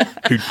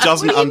who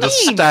doesn't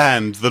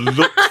understand the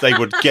look they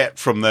would get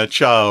from their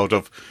child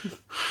of,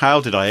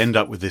 how did I end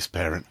up with this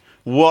parent?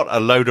 What a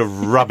load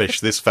of rubbish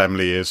this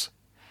family is.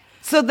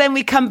 So then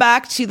we come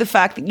back to the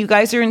fact that you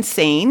guys are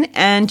insane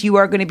and you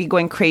are going to be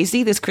going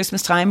crazy this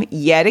Christmas time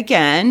yet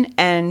again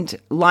and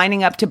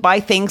lining up to buy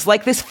things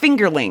like this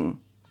fingerling,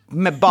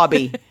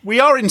 Bobby. We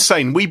are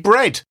insane. We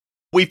bred.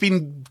 We've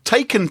been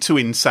taken to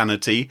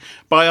insanity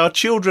by our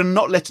children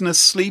not letting us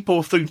sleep,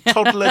 or through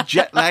toddler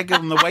jet lag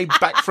on the way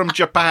back from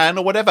Japan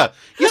or whatever.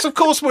 Yes, of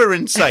course we're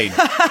insane.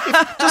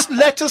 Just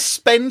let us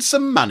spend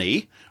some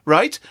money,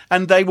 right?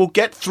 And they will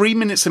get 3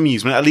 minutes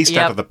amusement, at least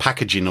out of the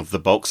packaging of the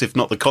box, if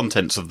not the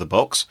contents of the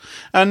box.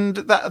 And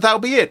that'll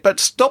be it. But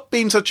stop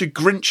being such a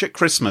Grinch at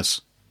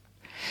Christmas.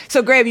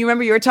 So, Graham, you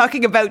remember you were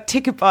talking about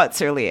ticket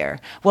bots earlier.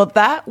 Well,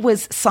 that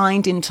was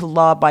signed into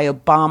law by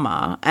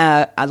Obama,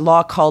 a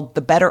law called the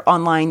Better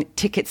Online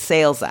Ticket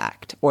Sales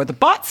Act, or the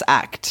BOTS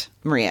Act,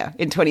 Maria,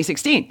 in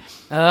 2016.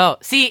 Oh,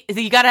 see,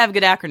 you got to have a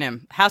good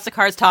acronym. House of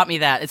Cards taught me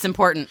that. It's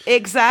important.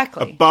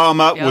 Exactly.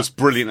 Obama was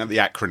brilliant at the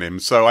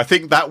acronym, so I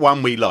think that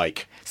one we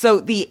like. So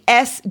the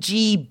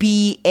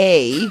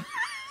SGBA...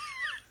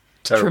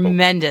 Terrible.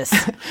 Tremendous.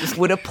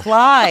 would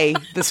apply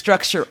the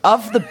structure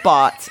of the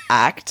BOTS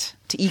Act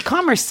to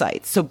e-commerce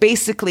sites. So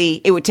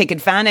basically, it would take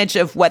advantage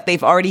of what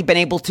they've already been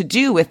able to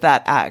do with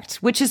that act,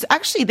 which is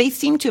actually, they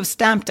seem to have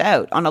stamped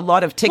out on a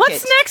lot of tickets.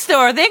 What's next, though?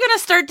 Are they going to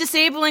start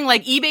disabling,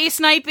 like, eBay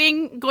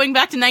sniping, going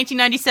back to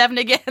 1997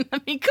 again? I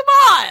mean, come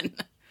on!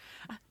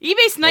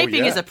 eBay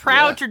sniping is a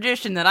proud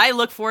tradition that I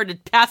look forward to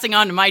passing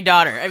on to my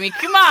daughter. I mean,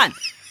 come on!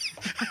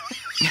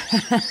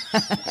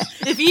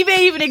 If eBay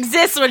even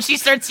exists when she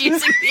starts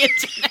using the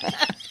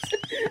internet.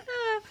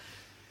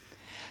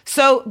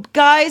 So,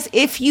 guys,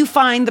 if you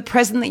find the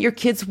present that your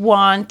kids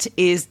want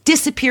is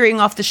disappearing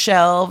off the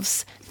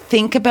shelves,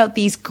 think about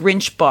these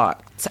Grinch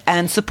bots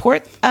and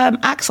support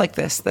acts like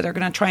this that are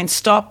going to try and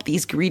stop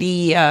these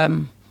greedy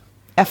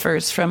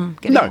effers from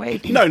getting away.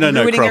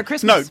 Ruining your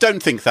Christmas. No,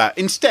 don't think that.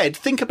 Instead,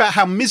 think about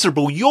how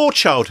miserable your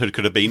childhood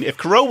could have been if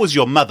Carole was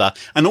your mother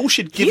and all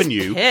she'd given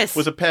you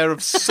was a pair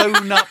of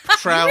sewn-up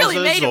trousers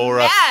really or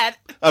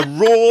a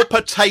raw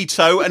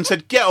potato and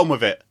said, get on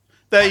with it.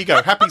 There you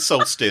go. Happy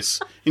solstice.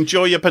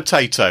 Enjoy your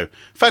potato.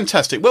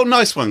 Fantastic. Well,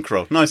 nice one,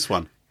 Carole. Nice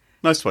one.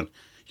 Nice one.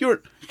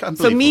 You're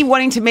So me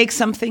wanting to make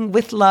something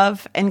with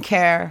love and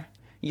care,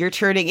 you're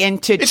turning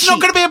into It's not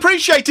going to be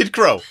appreciated,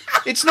 Carole.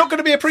 It's not going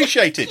to be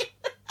appreciated.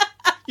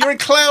 You're in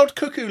cloud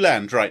cuckoo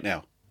land right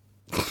now.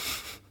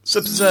 It's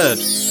absurd.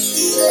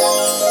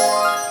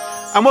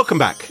 And welcome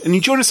back. And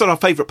you join us on our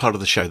favourite part of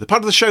the show, the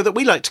part of the show that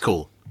we like to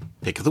call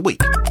Pick of the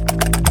Week.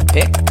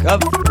 Pick of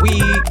the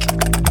Week.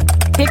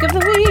 Pick of the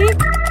Week.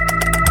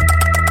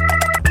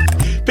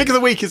 Pick of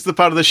the Week is the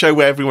part of the show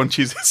where everyone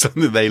chooses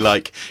something they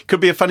like. Could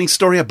be a funny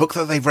story, a book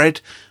that they've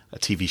read, a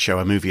TV show,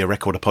 a movie, a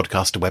record, a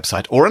podcast, a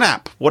website, or an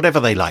app, whatever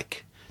they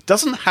like.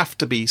 Doesn't have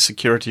to be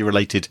security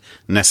related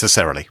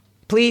necessarily.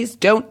 Please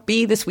don't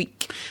be this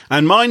week.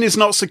 And mine is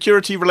not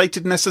security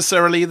related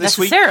necessarily this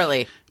week.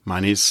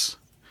 Mine is...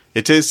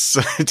 It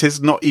is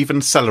not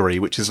even celery,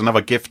 which is another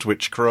gift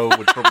which Carole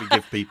would probably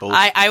give people.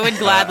 I would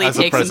gladly as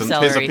take a present.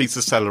 some celery. Here's a piece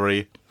of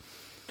celery.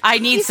 I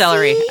need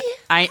celery.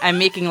 I'm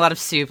making a lot of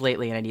soup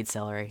lately, and I need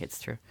celery.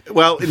 It's true.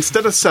 Well,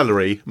 instead of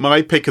celery,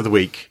 my pick of the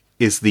week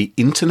is the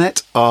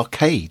Internet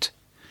Arcade,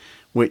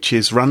 which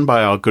is run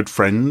by our good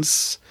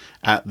friends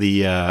at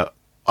the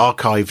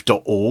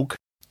archive.org.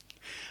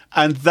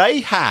 And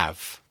they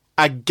have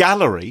a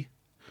gallery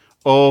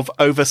of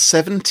over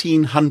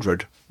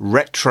 1,700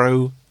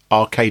 retro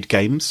arcade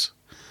games.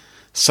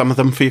 Some of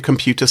them for your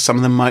computer, some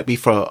of them might be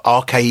for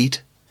arcade.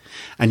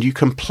 And you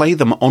can play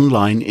them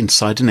online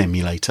inside an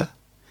emulator.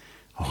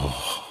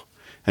 Oh,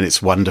 and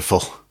it's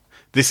wonderful.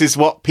 This is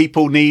what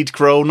people need,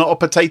 Carole, not a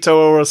potato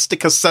or a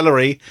stick of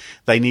celery.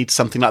 They need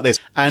something like this.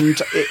 And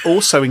it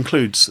also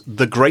includes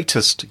the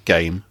greatest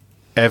game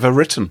ever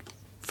written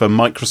for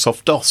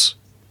Microsoft DOS.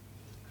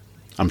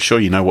 I'm sure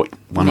you know what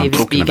one I'm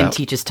talking about. Mavis Beacon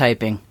teaches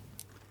typing.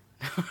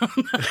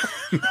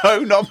 No,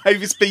 not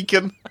Mavis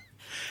Beacon.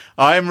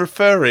 I am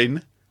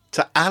referring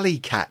to Alley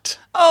Cat.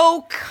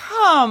 Oh,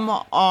 come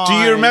on. Do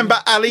you remember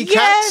Alley Cat?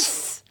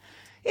 Yes.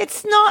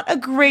 It's not a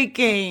great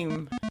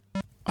game.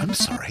 I'm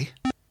sorry.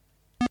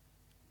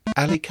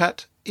 Alley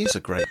Cat is a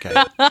great game.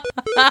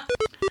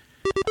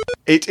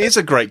 It is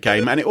a great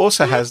game, and it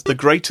also has the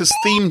greatest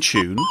theme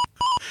tune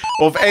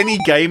of any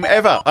game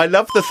ever. I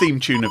love the theme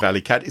tune of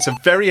Alley Cat. It's a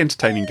very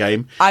entertaining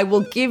game. I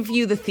will give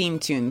you the theme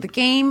tune. The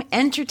game,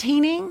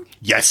 entertaining?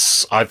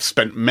 Yes, I've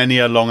spent many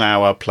a long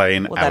hour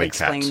playing Well, Alley that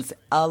Cat. explains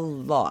a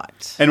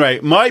lot. Anyway,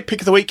 my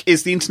pick of the week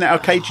is the Internet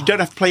Arcade. You don't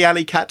have to play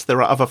Alley Cat.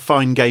 There are other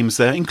fine games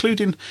there,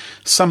 including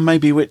some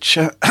maybe which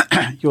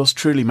yours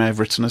truly may have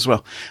written as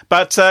well.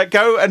 But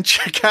go and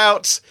check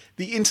out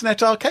the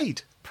Internet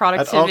Arcade.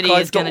 Productivity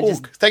is going to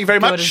just Thank you very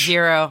go much. to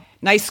zero.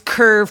 Nice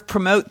curve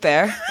promote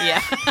there.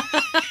 Yeah.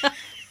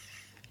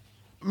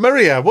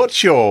 Maria,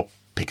 what's your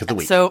pick of the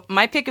week? So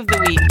my pick of the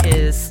week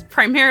is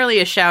primarily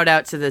a shout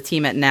out to the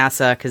team at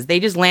NASA because they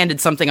just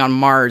landed something on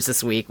Mars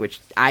this week, which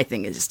I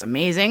think is just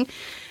amazing.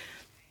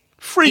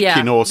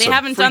 Freaking awesome. They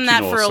haven't done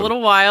that for a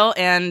little while,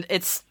 and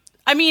it's,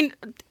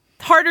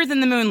 harder than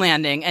the moon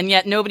landing, and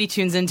yet nobody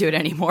tunes into it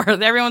anymore.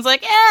 Everyone's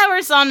like, we're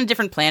just on a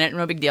different planet,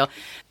 no big deal.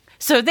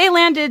 So they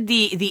landed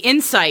the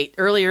InSight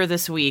earlier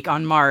this week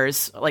on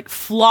Mars, like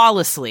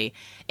flawlessly,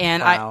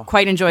 and I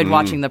quite enjoyed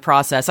watching the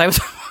process. I was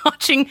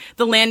watching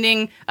the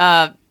landing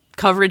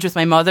coverage with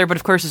my mother, but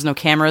of course there's no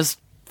cameras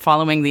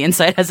following the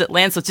InSight as it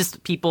lands, so it's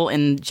just people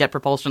in Jet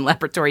Propulsion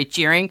Laboratory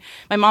cheering.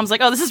 My mom's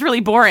like, "Oh, this is really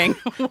boring.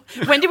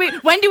 When do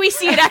we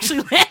see it actually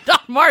land on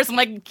Mars?" I'm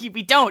like,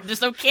 "We don't.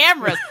 There's no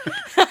cameras.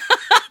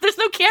 There's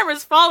no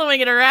cameras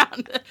following it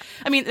around."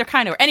 I mean, they're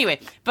kind of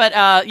anyway, but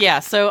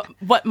So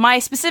what my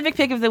specific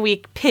pick of the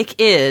week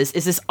is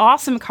this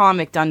awesome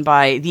comic done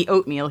by The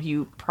Oatmeal, who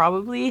you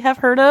probably have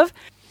heard of.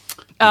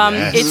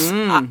 Yes.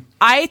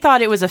 I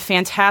thought it was a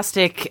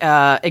fantastic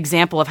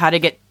example of how to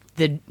get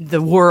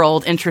the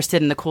world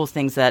interested in the cool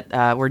things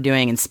that we're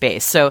doing in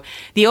space. So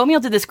The Oatmeal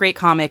did this great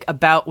comic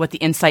about what the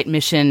InSight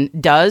mission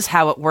does,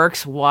 how it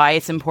works, why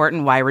it's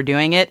important, why we're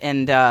doing it,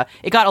 and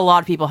it got a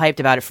lot of people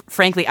hyped about it.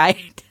 Frankly,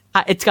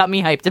 it's got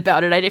me hyped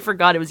about it. I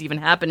forgot it was even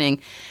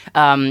happening.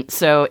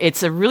 So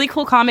it's a really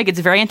cool comic. It's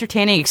very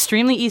entertaining,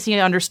 extremely easy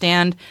to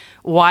understand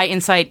why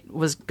InSight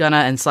was gonna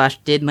and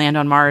 / did land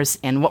on Mars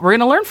and what we're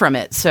gonna learn from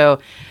it. So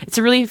it's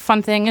a really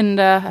fun thing, and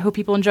I hope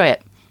people enjoy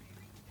it.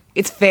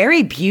 It's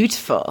very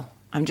beautiful.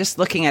 I'm just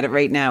looking at it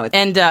right now.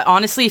 And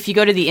honestly, if you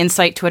go to the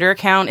InSight Twitter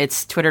account,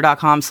 it's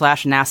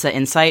twitter.com/NASA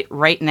InSight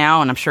right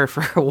now, and I'm sure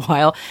for a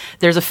while,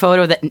 there's a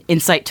photo that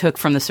InSight took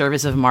from the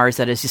surface of Mars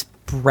that is just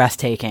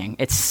breathtaking.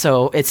 It's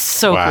so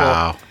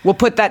wow. cool. We'll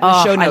put that in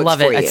the show notes. I love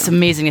for it. you. It's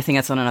amazing to think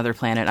that's on another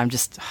planet. I'm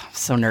just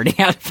so nerding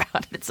out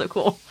about it. It's so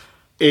cool.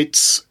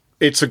 It's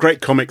a great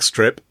comic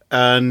strip,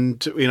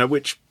 and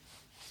which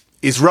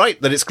is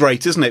right that it's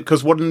great, isn't it?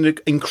 Because what an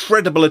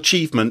incredible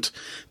achievement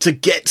to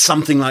get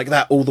something like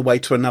that all the way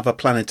to another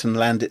planet and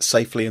land it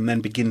safely and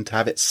then begin to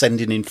have it send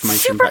in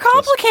information Super back to us.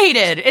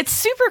 complicated. It's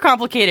super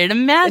complicated.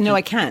 Imagine. No,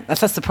 I can't. That's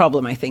the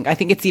problem, I think. I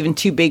think it's even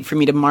too big for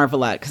me to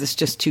marvel at because it's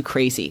just too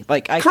crazy.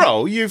 Like,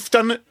 Kroll, you've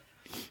done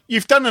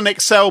an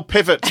Excel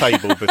pivot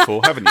table before,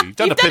 haven't you? You've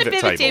done a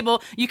pivot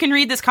table. You can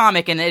read this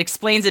comic and it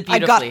explains it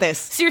beautifully. I got this.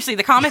 Seriously,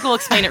 the comic will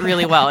explain it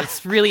really well.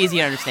 It's really easy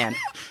to understand.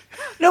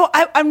 No,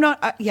 I'm not.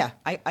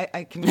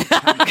 I can.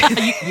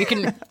 You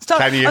can.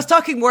 I was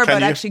talking more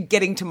about actually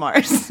getting to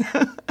Mars.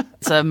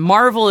 It's a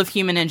marvel of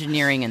human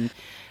engineering, and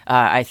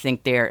I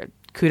think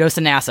kudos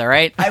to NASA,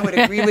 right? I would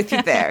agree with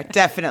you there.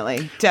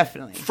 Definitely.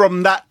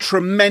 From that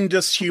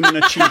tremendous human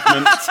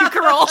achievement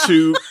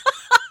to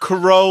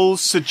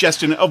Kroll's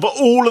suggestion of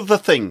all of the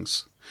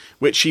things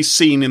which she's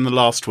seen in the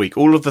last week,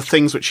 all of the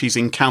things which she's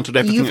encountered,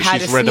 everything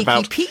that she's read about. You've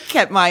had a sneaky peek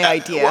at my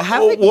idea,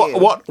 haven't you?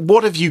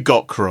 What have you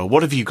got, Kroll?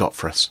 What have you got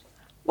for us?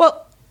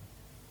 Well,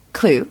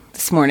 Clue,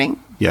 this morning,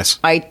 yes,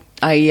 I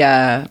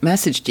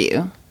messaged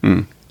you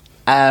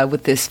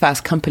with this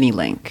Fast Company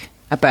link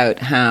about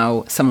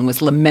how someone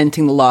was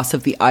lamenting the loss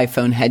of the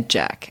iPhone head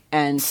jack.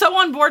 And so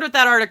on board with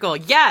that article.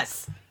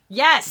 Yes.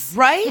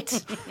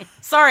 Right?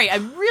 Sorry,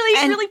 I'm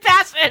really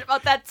passionate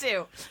about that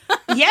too.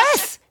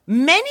 Yes.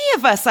 Many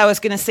of us, I was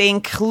going to say,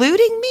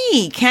 including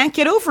me, can't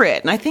get over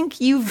it. And I think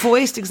you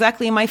voiced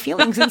exactly my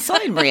feelings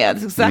inside, Maria.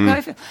 That's exactly how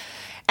I feel.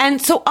 And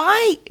so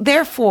I,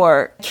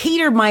 therefore,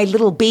 cater my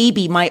little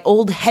baby, my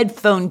old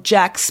headphone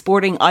jack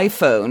sporting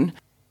iPhone,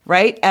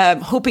 right?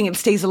 Hoping it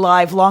stays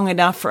alive long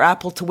enough for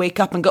Apple to wake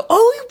up and go,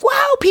 oh,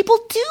 wow, people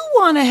do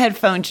want a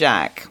headphone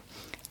jack.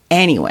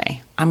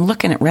 Anyway, I'm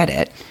looking at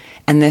Reddit,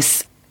 and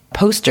this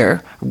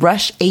poster,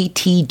 Rush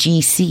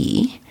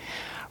ATGC,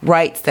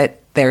 writes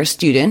that they're a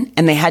student,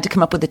 and they had to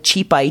come up with a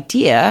cheap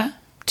idea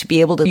to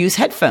be able to use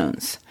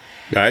headphones.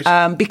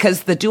 Guys.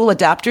 Because the dual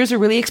adapters are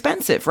really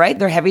expensive, right?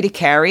 They're heavy to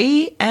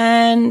carry,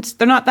 and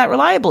they're not that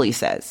reliable, he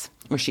says.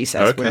 Or she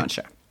says, okay. We're not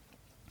sure.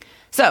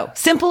 So,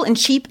 simple and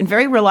cheap and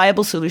very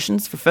reliable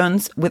solutions for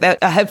phones without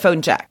a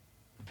headphone jack.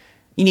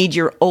 You need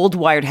your old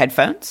wired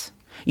headphones.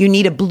 You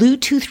need a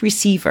Bluetooth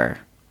receiver.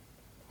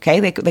 Okay,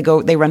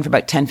 they run for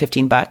about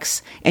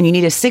 $10-15, and you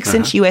need a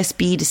 6-inch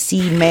USB to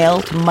C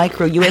male to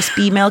micro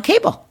USB male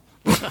cable.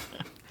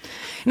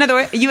 In other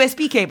words, a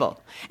USB cable.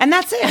 And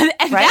that's it.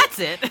 And right? that's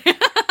it.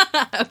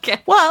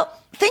 Okay. Well,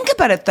 think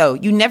about it, though.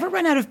 You never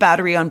run out of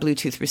battery on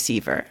Bluetooth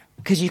receiver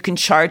because you can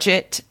charge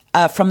it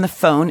from the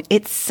phone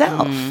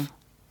itself,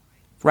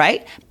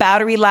 right?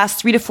 Battery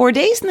lasts 3 to 4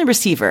 days in the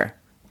receiver.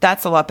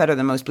 That's a lot better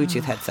than most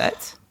Bluetooth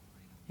headsets.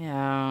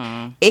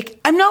 Yeah.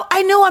 I'm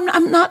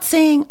not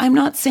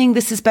saying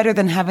this is better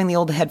than having the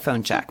old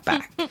headphone jack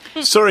back.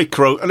 Sorry,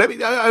 Kroll.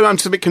 I'm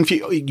just a bit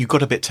confused. You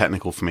got a bit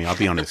technical for me, I'll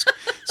be honest.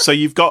 So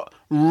you've got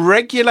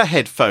regular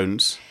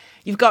headphones.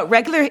 You've got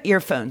regular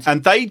earphones.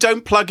 And they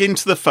don't plug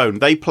into the phone.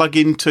 They plug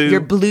into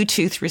your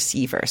Bluetooth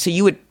receiver. So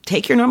you would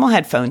take your normal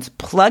headphones,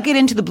 plug it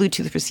into the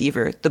Bluetooth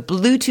receiver. The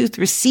Bluetooth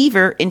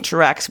receiver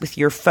interacts with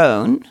your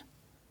phone.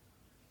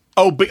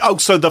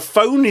 So the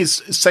phone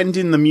is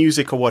sending the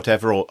music or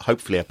whatever, or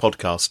hopefully a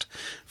podcast,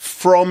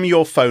 from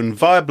your phone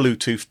via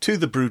Bluetooth to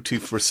the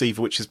Bluetooth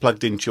receiver, which is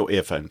plugged into your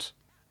earphones.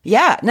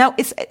 Yeah. Now,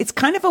 it's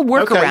kind of a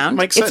workaround. Okay,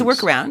 makes it's sense. a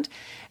workaround.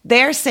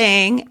 They're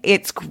saying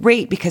it's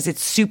great because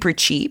it's super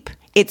cheap.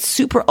 It's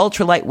super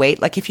ultra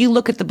lightweight. Like if you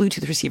look at the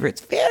Bluetooth receiver,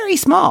 it's very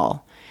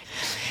small.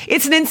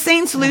 It's an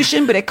insane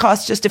solution, but it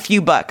costs just a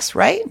few bucks,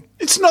 right?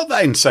 It's not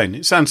that insane.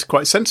 It sounds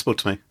quite sensible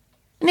to me.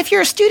 And if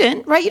you're a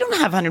student, right, you don't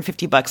have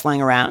 $150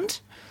 lying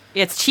around.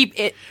 It's cheap.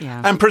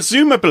 And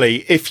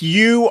presumably, if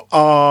you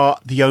are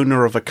the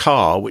owner of a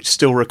car, which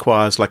still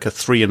requires like a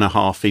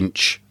 3.5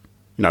 inch,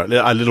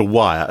 a little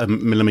wire, a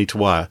millimeter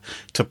wire,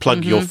 to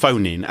plug your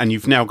phone in, and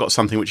you've now got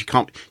something which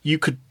you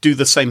could do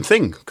the same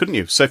thing, couldn't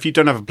you? So if you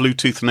don't have a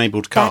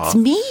Bluetooth-enabled car... That's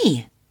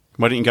me.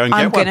 Why don't you go and get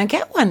one? I'm going to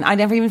get one. I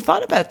never even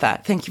thought about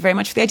that. Thank you very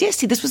much for the idea.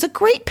 See, this was a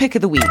great pick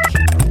of the week.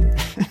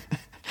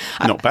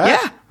 Not bad.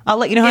 Yeah. I'll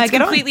let you know how I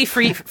get on. It's completely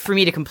free for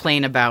me to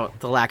complain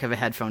about the lack of a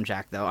headphone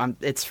jack, though.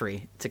 It's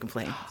free to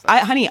complain. So.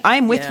 Honey,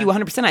 I'm with you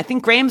 100%. I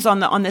think Graham's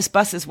on this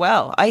bus as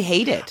well. I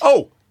hate it.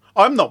 Oh,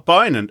 I'm not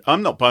buying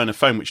a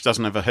phone which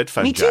doesn't have a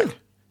headphone Me jack. too.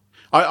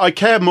 I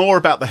care more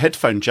about the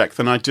headphone jack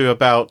than I do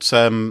about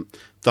the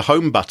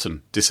home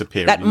button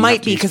disappearing. That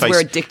might be because we're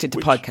addicted to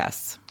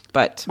podcasts.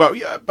 But well,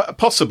 yeah,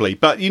 possibly.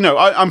 But,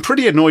 I'm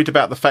pretty annoyed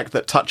about the fact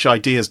that Touch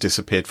ID has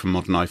disappeared from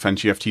modern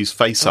iPhones. You have to use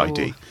Face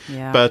ID.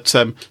 Yeah. But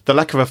the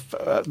lack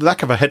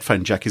of a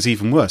headphone jack is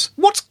even worse.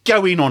 What's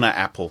going on at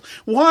Apple?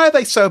 Why are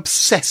they so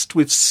obsessed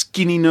with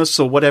skinniness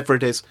or whatever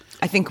it is?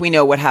 I think we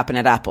know what happened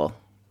at Apple.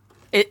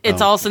 It's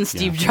all since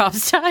Steve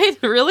Jobs died?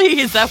 Really?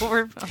 Is that what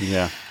we're...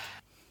 Yeah.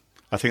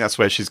 I think that's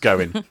where she's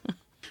going.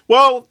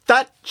 Well,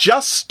 that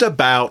just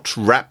about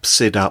wraps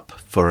it up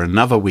for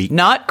another week.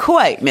 Not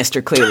quite,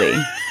 Mr. Clearly.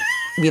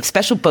 We have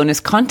special bonus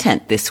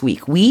content this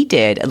week. We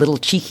did a little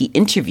cheeky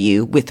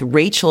interview with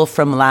Rachel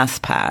from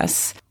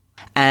LastPass,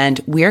 and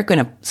we're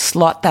going to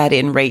slot that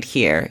in right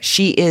here.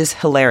 She is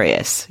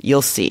hilarious.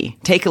 You'll see.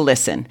 Take a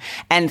listen.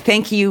 And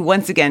thank you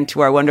once again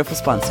to our wonderful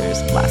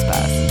sponsors,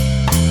 LastPass.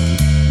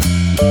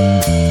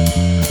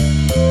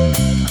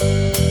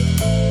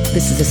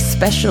 This is a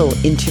special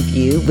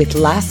interview with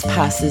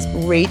LastPass's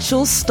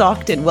Rachel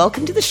Stockton.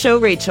 Welcome to the show,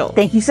 Rachel.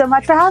 Thank you so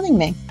much for having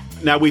me.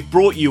 Now, we've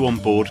brought you on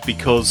board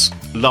because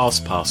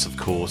LastPass, of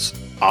course,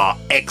 are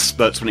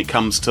experts when it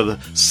comes to the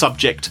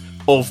subject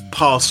of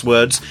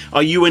passwords.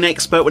 Are you an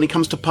expert when it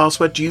comes to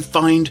password? Do you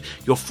find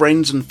your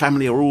friends and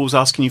family are always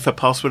asking you for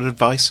password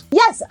advice?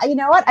 Yes, you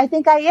know what? I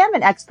think I am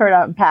an expert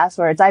on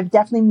passwords. I've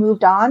definitely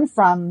moved on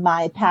from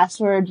my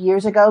password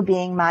years ago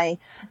being my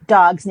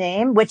dog's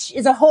name, which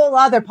is a whole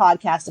other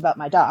podcast about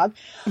my dog.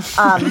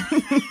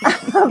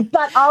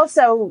 But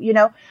also,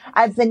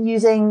 I've been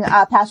using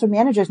password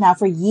managers now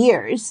for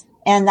years,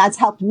 and that's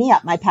helped me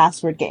up my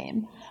password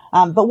game.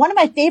 But one of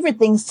my favorite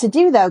things to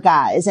do, though,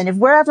 guys, and if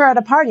we're ever at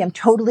a party, I'm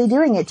totally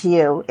doing it to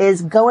you,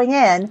 is going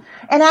in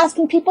and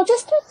asking people,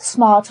 just do the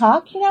small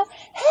talk,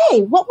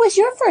 hey, what was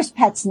your first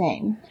pet's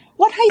name?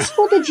 What high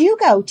school did you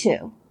go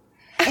to?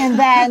 And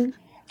then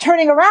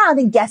turning around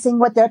and guessing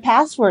what their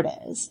password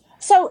is.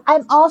 So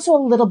I'm also a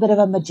little bit of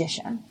a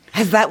magician.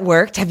 Has that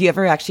worked? Have you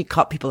ever actually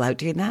caught people out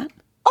doing that?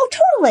 Oh,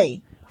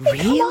 totally. Hey,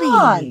 really? Come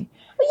on.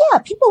 Well, yeah,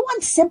 people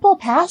want simple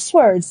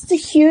passwords. It's a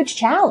huge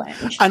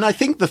challenge. And I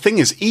think the thing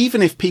is,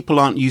 even if people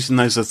aren't using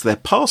those as their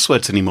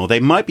passwords anymore, they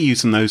might be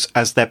using those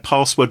as their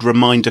password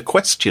reminder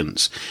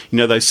questions.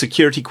 Those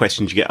security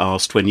questions you get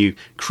asked when you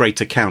create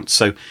accounts.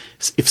 So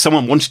if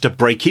someone wanted to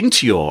break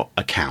into your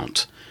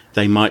account,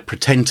 they might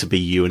pretend to be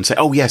you and say,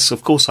 oh, yes,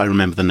 of course I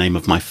remember the name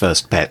of my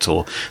first pet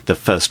or the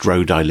first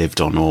road I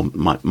lived on or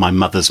my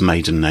mother's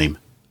maiden name.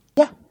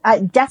 Yeah,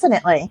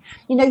 definitely.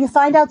 You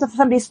find out that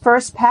somebody's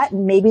first pet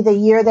and maybe the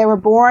year they were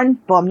born,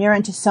 boom, you're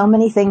into so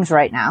many things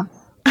right now.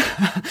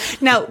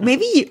 Now,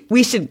 maybe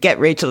we should get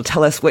Rachel to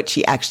tell us what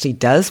she actually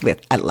does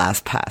at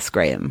LastPass,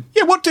 Graham.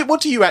 Yeah,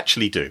 what do you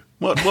actually do?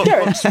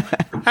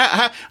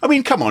 I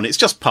mean, come on, it's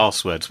just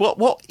passwords.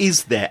 What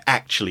is there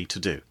actually to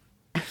do?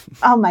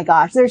 Oh my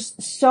gosh, there's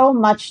so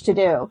much to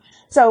do.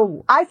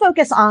 So I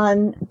focus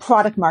on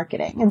product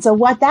marketing. And so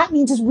what that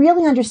means is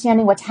really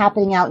understanding what's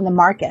happening out in the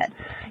market.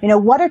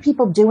 What are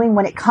people doing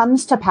when it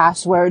comes to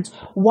passwords?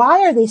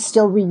 Why are they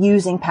still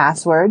reusing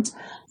passwords?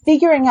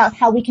 Figuring out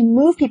how we can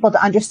move people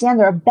to understand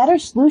there are better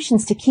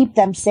solutions to keep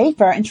them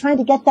safer and trying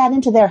to get that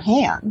into their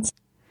hands.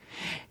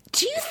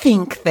 Do you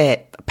think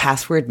that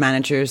password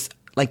managers,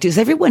 does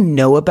everyone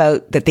know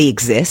about that they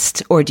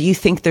exist? Or do you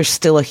think there's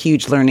still a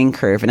huge learning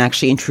curve in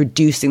actually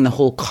introducing the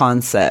whole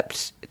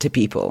concept to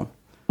people?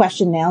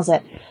 Question nails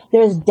it.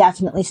 There is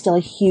definitely still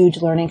a huge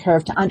learning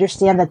curve to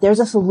understand that there's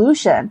a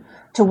solution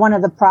to one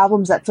of the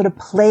problems that sort of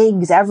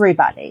plagues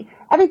everybody.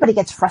 Everybody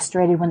gets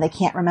frustrated when they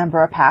can't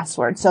remember a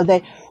password. So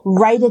they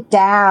write it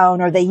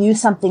down or they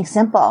use something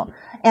simple.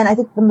 And I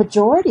think the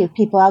majority of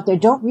people out there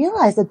don't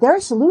realize that there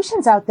are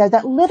solutions out there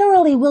that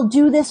literally will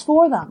do this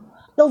for them.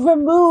 They'll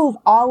remove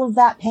all of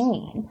that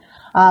pain.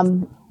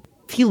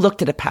 if you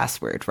looked at a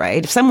password,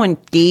 right? If someone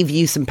gave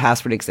you some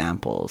password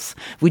examples,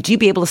 would you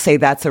be able to say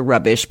that's a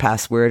rubbish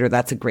password or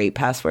that's a great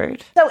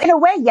password? So in a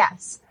way,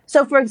 yes.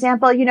 So for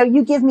example,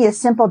 you give me a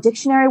simple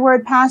dictionary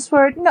word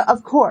password. No,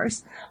 of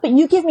course. But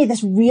you give me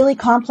this really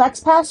complex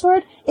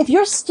password. If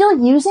you're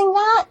still using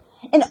that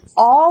in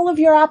all of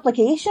your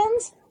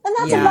applications, then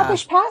that's a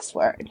rubbish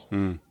password.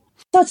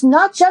 So it's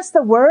not just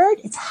the word,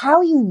 it's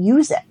how you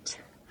use it.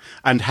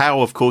 And how,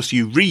 of course,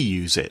 you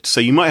reuse it. So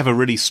you might have a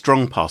really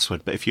strong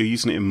password, but if you're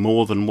using it in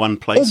more than one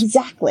place.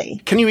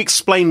 Exactly. Can you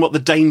explain what the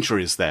danger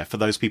is there for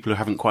those people who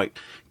haven't quite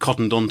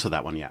cottoned onto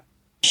that one yet?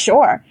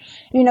 Sure.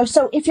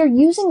 So if you're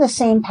using the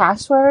same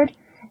password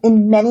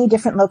in many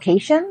different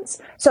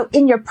locations, so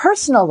in your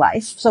personal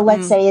life, so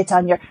let's say it's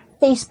on your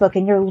Facebook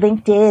and your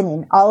LinkedIn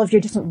and all of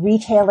your different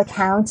retail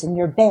accounts and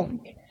your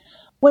bank.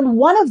 When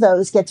one of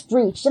those gets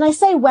breached, and I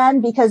say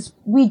when because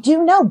we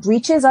do know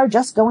breaches are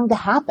just going to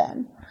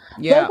happen.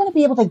 Yeah. They're going to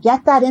be able to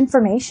get that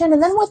information.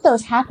 And then what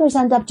those hackers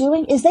end up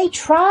doing is they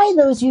try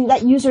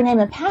that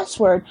username and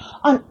password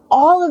on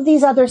all of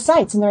these other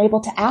sites, and they're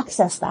able to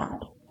access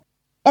that.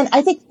 And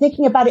I think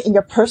thinking about it in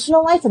your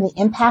personal life and the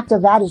impact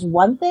of that is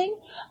one thing.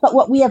 But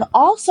what we have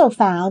also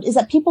found is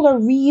that people are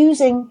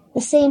reusing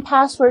the same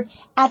password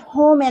at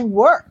home and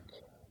work.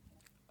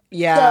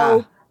 Yeah.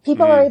 So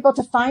people are able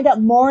to find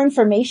out more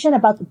information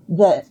about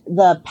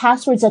the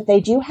passwords that they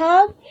do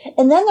have.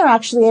 And then they're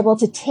actually able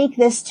to take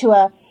this to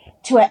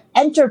an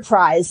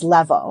enterprise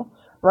level,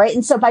 right?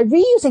 And so by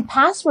reusing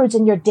passwords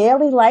in your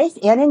daily life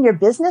and in your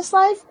business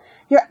life,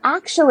 you're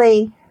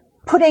actually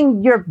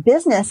putting your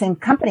business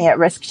and company at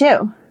risk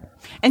too.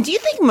 And do you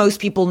think most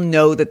people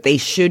know that they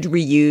should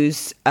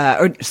reuse,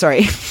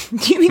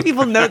 do you think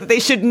people know that they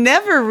should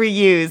never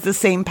reuse the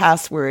same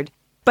password?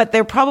 But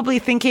they're probably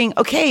thinking,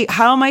 okay,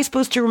 how am I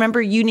supposed to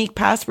remember unique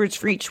passwords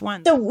for each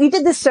one? So we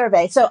did this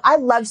survey. So I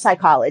love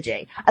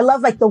psychology. I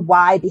love like the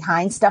why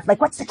behind stuff.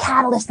 Like what's the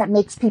catalyst that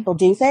makes people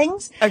do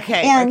things?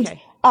 Okay.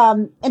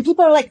 And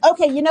people are like,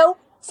 okay,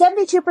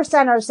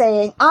 72% are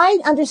saying, I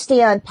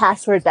understand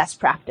password best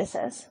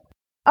practices.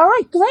 All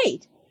right,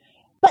 great.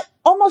 But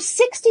almost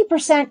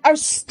 60% are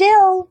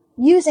still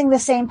using the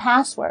same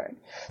password.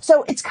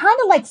 So it's kind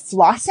of like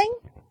flossing.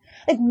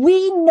 Like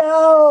we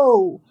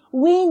know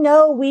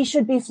we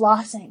should be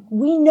flossing.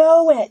 We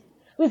know it.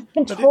 We've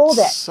been told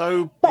it. It's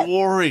so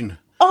boring.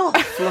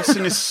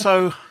 Flossing is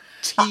so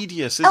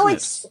tedious, isn't it?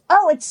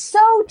 It's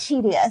so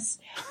tedious.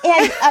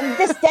 And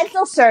this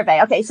dental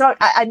survey. Okay, so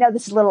I know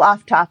this is a little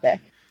off topic.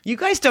 You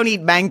guys don't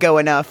eat mango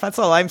enough. That's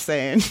all I'm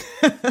saying.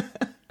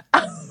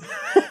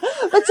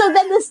 But so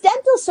then this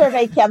dental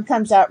survey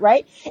comes out,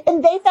 right?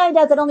 And they found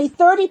out that only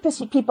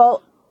 30%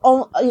 people,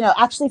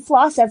 actually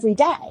floss every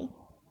day.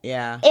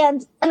 Yeah.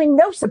 And I mean,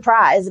 no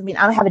surprise. I mean,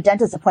 I have a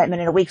dentist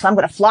appointment in a week, so I'm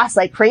going to floss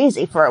like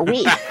crazy for a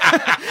week.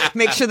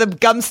 Make sure the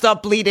gums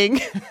stop bleeding.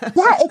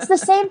 Yeah, it's the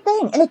same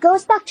thing. And it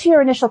goes back to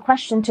your initial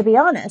question, to be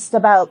honest,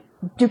 about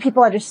do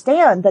people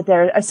understand that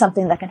there is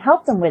something that can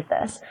help them with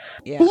this?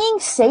 Yeah. Being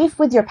safe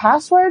with your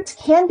passwords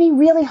can be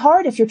really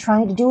hard if you're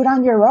trying to do it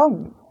on your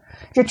own.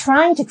 If you're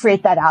trying to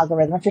create that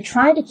algorithm, if you're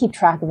trying to keep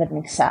track of it in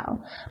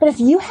Excel. But if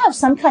you have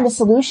some kind of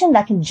solution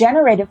that can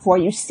generate it for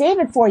you, save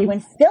it for you,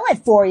 and fill it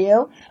for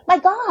you, my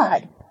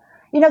God,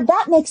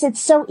 that makes it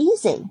so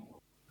easy.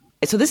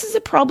 So this is a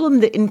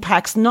problem that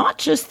impacts not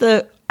just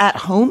the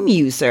at-home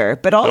user,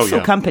 but also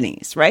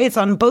companies, right? It's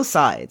on both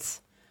sides.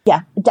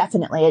 Yeah,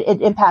 definitely.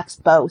 It impacts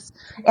both.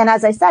 And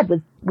as I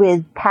said,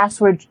 with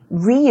password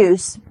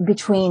reuse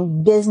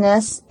between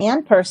business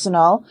and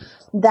personal,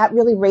 that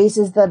really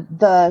raises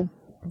the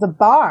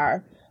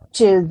bar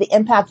to the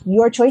impact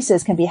your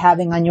choices can be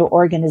having on your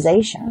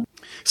organization.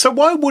 So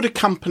why would a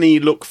company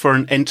look for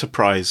an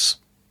enterprise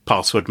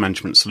password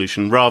management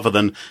solution rather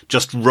than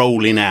just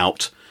rolling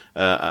out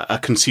a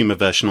consumer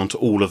version onto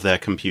all of their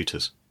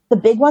computers? The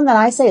big one that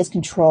I say is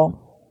control.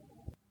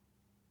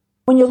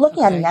 When you're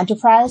looking at an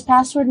enterprise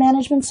password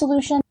management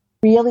solution,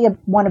 you really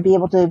want to be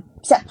able to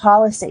set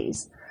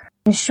policies,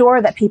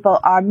 ensure that people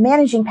are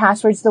managing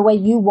passwords the way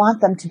you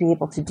want them to be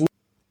able to do.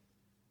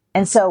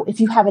 And so if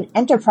you have an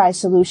enterprise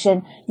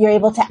solution, you're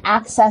able to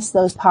access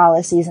those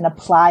policies and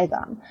apply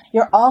them.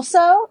 You're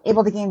also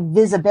able to gain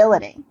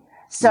visibility.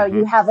 So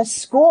you have a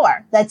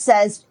score that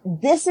says,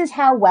 this is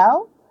how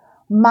well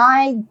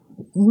my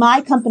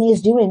company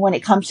is doing when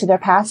it comes to their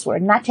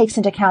password. And that takes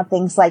into account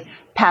things like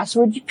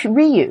password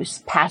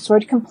reuse,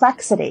 password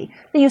complexity,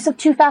 the use of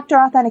two-factor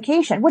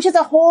authentication, which is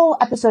a whole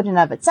episode in and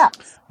of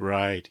itself.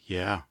 Right,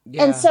 yeah.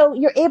 And so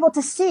you're able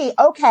to see,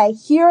 okay,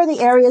 here are the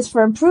areas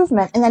for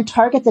improvement, and then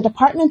target the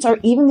departments or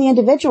even the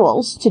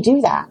individuals to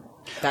do that.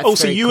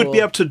 So you would be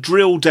able to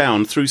drill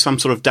down through some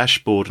sort of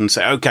dashboard and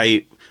say,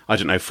 okay, I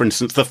don't know, for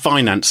instance, the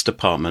finance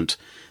department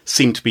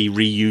seem to be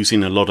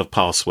reusing a lot of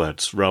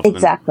passwords rather than...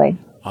 Exactly.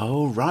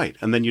 Oh, right.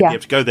 And then you'd be able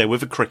to go there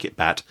with a cricket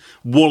bat,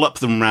 wallop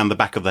them around the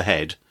back of the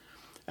head,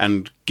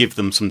 and give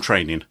them some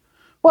training.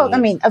 Well, I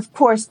mean, of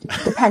course,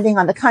 depending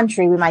on the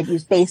country, we might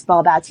use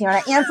baseball bats here.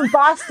 And I am from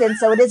Boston,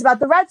 so it is about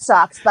the Red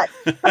Sox. But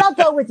I'll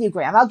go with you,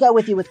 Graham. I'll go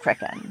with you with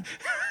cricket.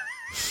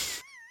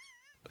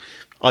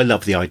 I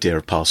love the idea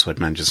of password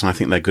managers, and I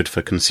think they're good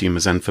for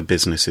consumers and for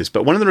businesses.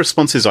 But one of the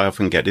responses I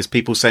often get is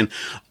people saying,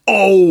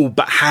 oh,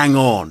 but hang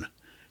on.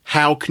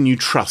 How can you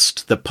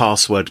trust the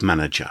password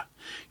manager?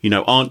 You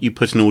know, aren't you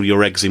putting all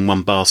your eggs in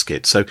one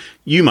basket? So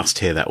you must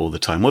hear that all the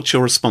time. What's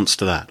your response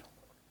to that?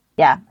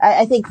 Yeah,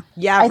 I think.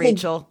 Yeah,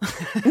 Rachel.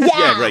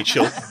 Yeah,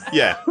 Rachel.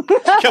 Yeah.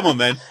 Come on,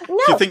 then. No.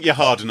 Do you think you're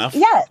hard enough?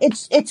 Yeah,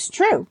 it's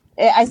true.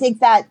 I think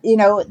that,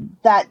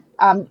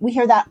 we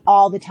hear that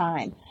all the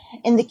time.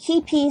 And the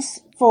key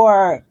piece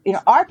for,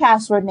 our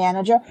password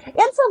manager and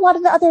for a lot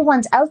of the other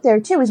ones out there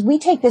too, is we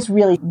take this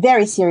really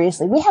very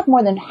seriously. We have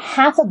more than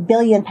 500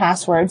 million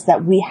passwords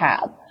that we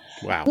have.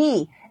 Wow.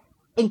 We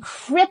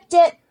encrypt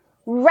it,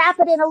 wrap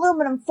it in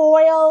aluminum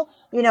foil,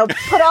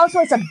 put all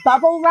sorts of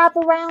bubble wrap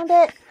around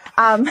it,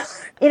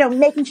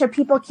 making sure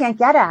people can't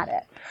get at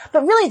it.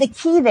 But really the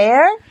key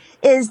there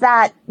is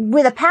that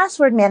with a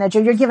password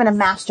manager, you're given a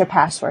master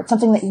password,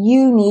 something that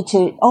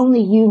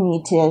only you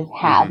need to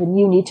have and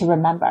you need to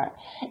remember.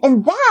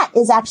 And that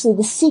is actually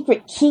the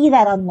secret key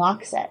that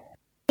unlocks it.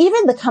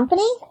 Even the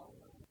company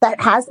that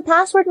has the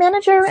password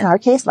manager, in our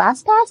case,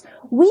 LastPass,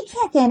 we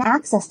can't gain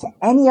access to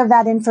any of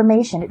that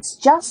information. It's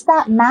just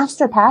that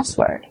master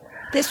password.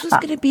 This was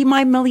going to be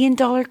my $1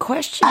 million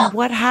question.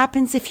 What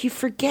happens if you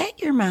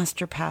forget your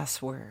master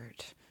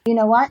password? You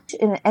know what?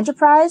 In an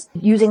enterprise,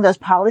 using those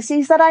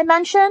policies that I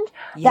mentioned,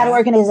 that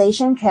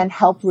organization can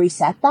help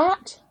reset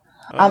that.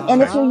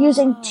 And if you're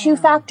using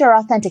two-factor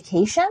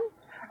authentication,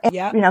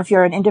 if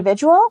you're an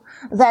individual,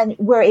 then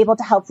we're able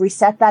to help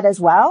reset that as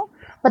well.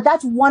 But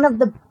that's one of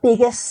the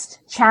biggest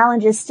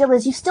challenges still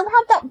is you still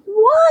have that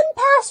one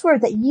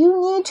password that you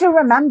need to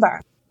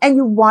remember. And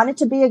you want it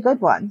to be a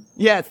good one.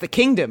 Yeah, it's the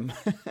kingdom.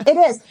 It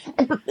is.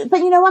 But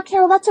you know what,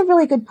 Carol? That's a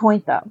really good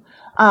point, though.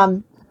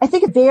 I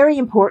think it's very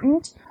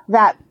important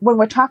that when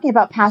we're talking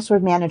about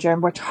password manager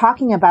and we're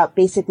talking about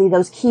basically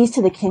those keys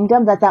to the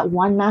kingdom that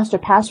one master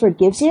password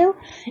gives you,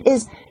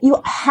 is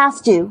you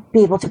have to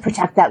be able to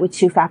protect that with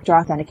two-factor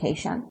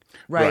authentication.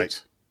 Right.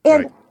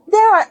 And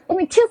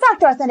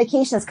two-factor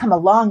authentication has come a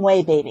long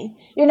way, baby.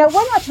 We're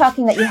not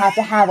talking that you have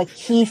to have a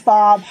key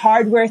fob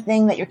hardware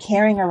thing that you're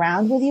carrying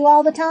around with you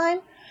all the time.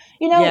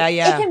 It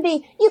can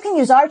be, you can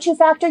use our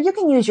two-factor, you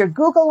can use your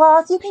Google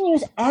Auth, you can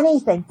use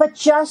anything, but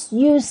just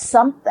use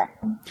something.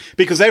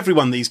 Because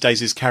everyone these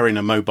days is carrying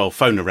a mobile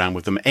phone around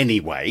with them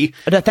anyway.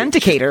 An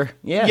authenticator.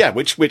 Yeah. Yeah,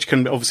 which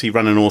can obviously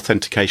run an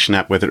authentication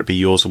app, whether it be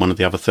yours or one of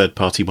the other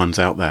third-party ones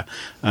out there,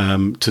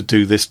 to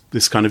do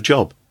this kind of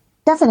job.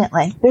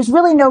 Definitely. There's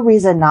really no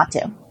reason not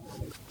to.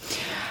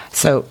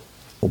 So,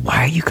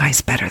 why are you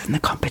guys better than the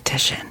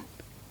competition?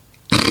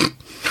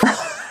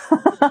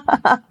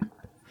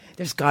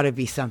 There's got to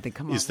be something.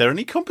 Come on. Is there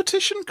any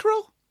competition,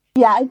 Carol?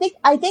 Yeah,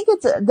 I think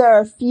there are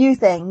a few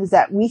things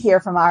that we hear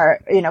from our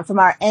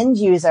end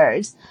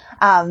users,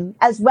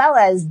 as well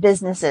as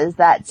businesses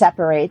that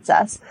separates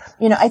us.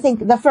 I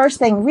think the first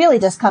thing really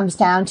just comes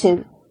down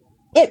to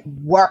it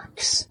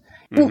works.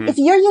 Mm-hmm. If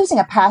you're using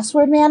a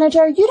password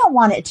manager, you don't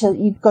want it to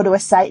you go to a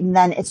site and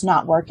then it's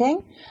not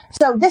working.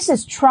 So this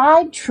is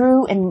tried,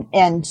 true, and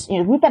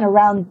we've been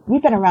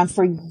around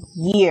for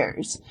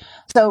years.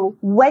 So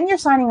when you're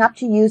signing up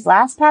to use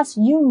LastPass,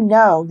 you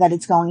know that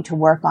it's going to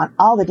work on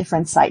all the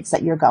different sites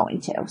that you're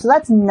going to. So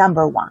that's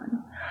number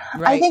one.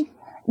 Right. I think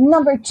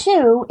number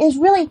two is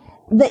really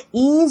the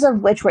ease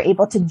of which we're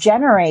able to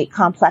generate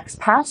complex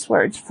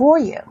passwords for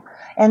you.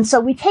 And so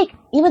we take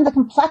even the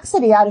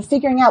complexity out of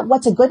figuring out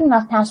what's a good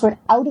enough password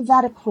out of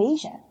that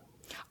equation.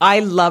 I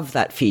love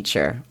that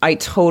feature. I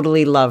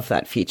totally love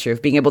that feature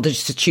of being able to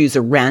just choose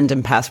a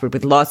random password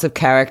with lots of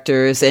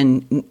characters,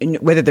 and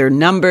whether they're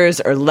numbers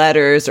or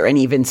letters or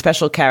any even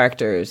special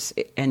characters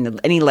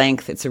and any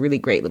length. It's a really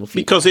great little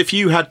feature. Because if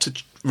you had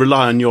to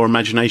rely on your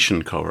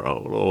imagination,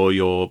 Carol, or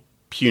your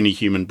puny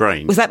human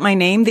brain. Was that my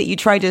name that you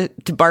tried to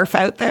barf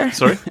out there?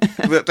 Sorry?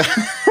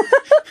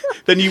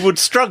 Then you would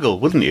struggle,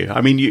 wouldn't you?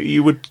 I mean,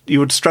 you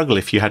would struggle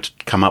if you had to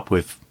come up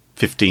with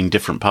 15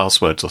 different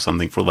passwords or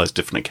something for all those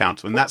different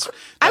accounts. And that's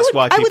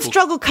why people... I would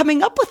struggle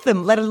coming up with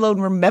them, let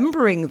alone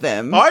remembering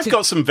them. I've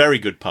got some very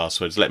good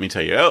passwords, let me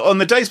tell you. On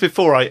the days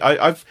before,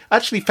 I've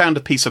actually found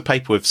a piece of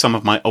paper with some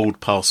of my old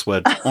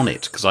passwords on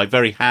it, because I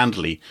very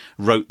handily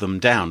wrote them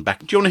down back.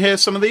 Do you want to hear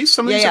some of these?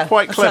 Some of these are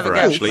quite clever,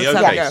 actually.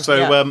 Okay,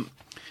 so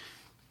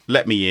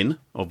let me in,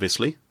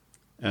 obviously.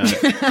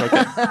 Okay.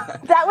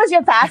 That was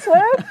your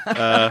password?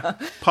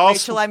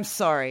 Rachel, I'm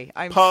sorry.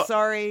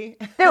 Sorry.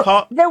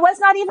 There was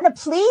not even a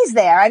please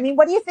there. I mean,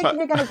 what do you think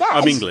you're going to get?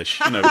 I'm English,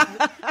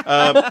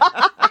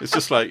 It's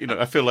just like,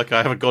 I feel like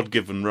I have a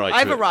God-given right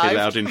to be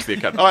allowed into the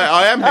account.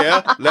 I am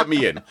here. Let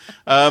me in.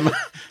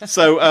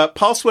 So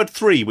password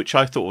 3, which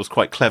I thought was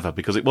quite clever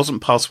because it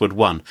wasn't password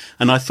 1.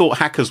 And I thought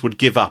hackers would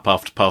give up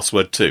after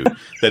password 2.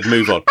 They'd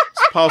move on.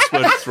 So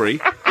password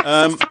 3.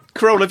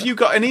 Carol, have you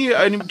got any? Do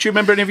you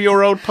remember any of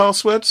your old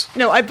passwords?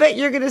 No, I bet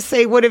you're going to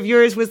say one of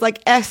yours was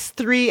like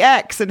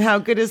S3X, and how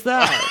good is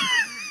that?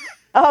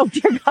 Oh,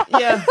 dear God.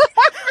 Yeah.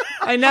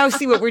 I now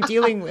see what we're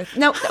dealing with.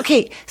 Now,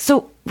 okay,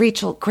 so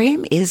Rachel,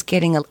 Graham is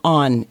getting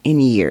on in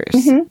years.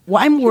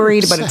 Well, I'm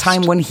worried about a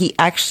time when he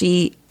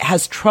actually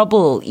has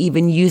trouble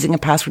even using a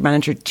password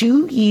manager.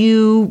 Do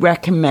you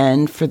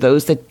recommend for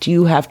those that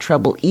do have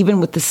trouble, even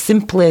with the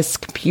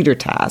simplest computer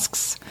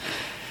tasks,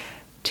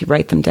 to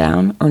write them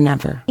down or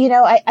never?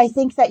 I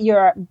think that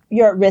you're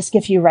at risk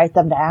if you write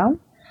them down.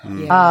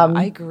 Yeah,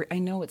 I agree. I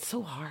know it's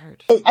so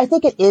hard. I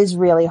think it is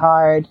really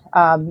hard.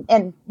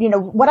 And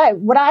what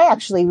I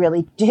actually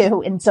really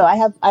do. And so I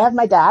have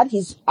my dad.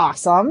 He's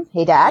awesome.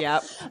 Hey, Dad.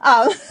 Yep.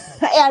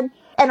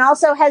 And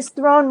also has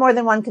thrown more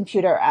than one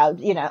computer out,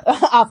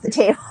 off the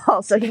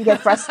table so he can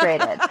get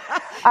frustrated.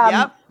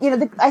 Yep.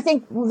 I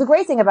think the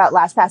great thing about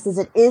LastPass is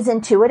it is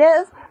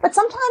intuitive, but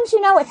sometimes,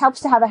 it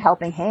helps to have a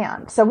helping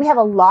hand. So we have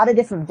a lot of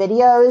different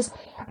videos,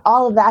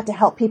 all of that to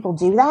help people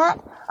do that.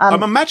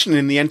 I'm imagining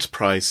in the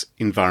enterprise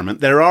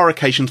environment, there are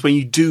occasions when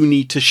you do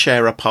need to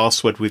share a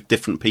password with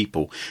different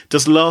people.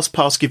 Does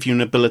LastPass give you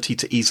an ability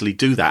to easily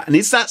do that? And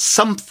is that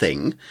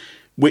something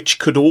which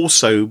could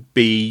also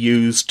be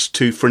used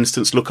to, for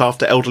instance, look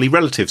after elderly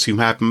relatives who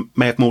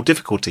may have more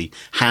difficulty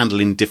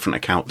handling different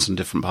accounts and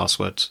different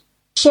passwords?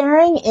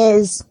 Sharing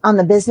is, on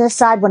the business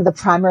side, one of the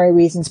primary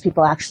reasons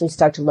people actually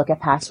start to look at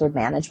password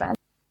management.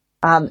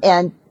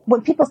 And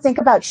when people think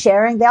about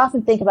sharing, they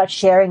often think about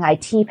sharing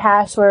IT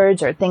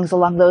passwords or things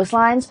along those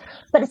lines,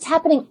 but it's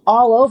happening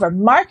all over.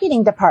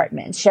 Marketing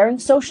departments, sharing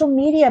social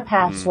media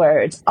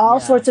passwords, all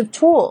sorts of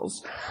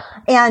tools.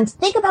 And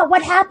think about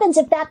what happens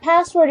if that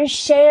password is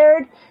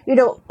shared,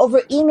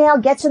 over email,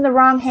 gets in the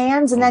wrong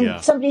hands, and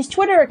then somebody's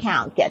Twitter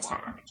account gets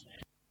hacked.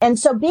 And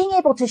so being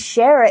able to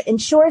share it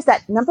ensures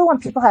that, number one,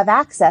 people have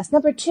access.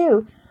 Number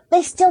two,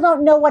 they still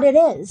don't know what it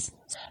is.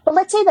 But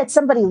let's say that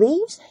somebody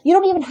leaves, you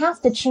don't even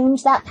have to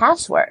change that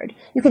password.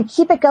 You can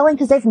keep it going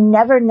because they've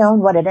never known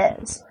what it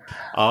is.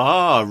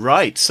 Ah,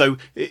 right. So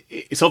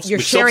it's obviously you're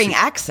sharing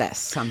access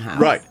somehow,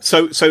 right?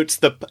 So it's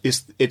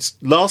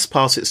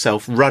LastPass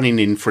itself running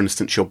in, for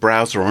instance, your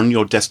browser or on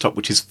your desktop,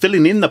 which is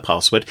filling in the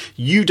password.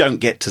 You don't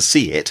get to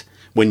see it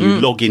when you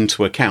log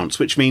into accounts,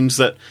 which means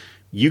that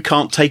you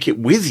can't take it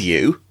with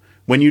you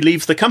when you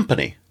leave the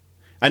company.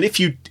 And if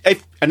you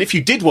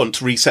did want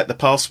to reset the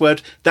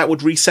password, that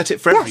would reset it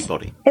for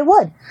everybody. It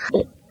would.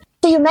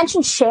 So you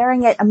mentioned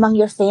sharing it among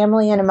your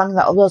family and among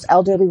those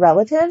elderly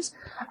relatives.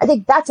 I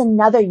think that's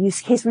another use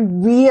case we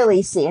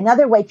really see,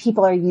 another way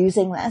people are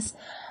using this.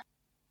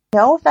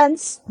 No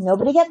offense,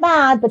 nobody get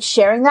mad, but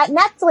sharing that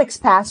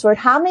Netflix password,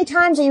 how many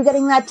times are you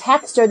getting that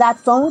text or that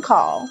phone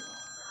call?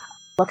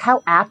 Look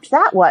how apt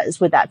that was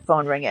with that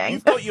phone ringing.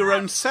 You've got your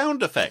own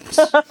sound effects.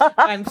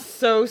 I'm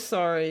so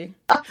sorry.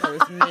 That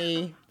was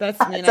me. That's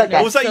me. And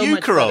okay. Was that you,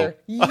 Carol?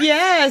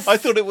 Yes. I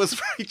thought it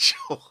was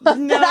Rachel.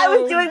 No. I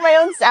was doing my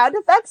own sound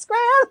effects,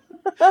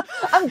 Graham.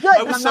 I'm good,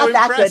 but I'm not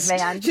that good,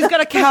 man. She's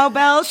got a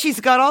cowbell. She's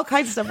got all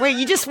kinds of stuff. Wait,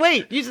 you just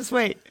wait.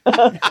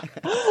 All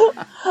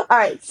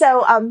right.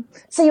 So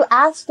you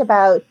asked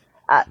about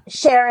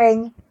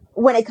sharing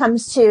when it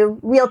comes to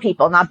real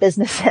people, not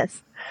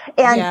businesses.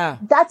 And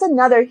that's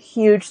another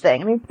huge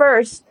thing. I mean,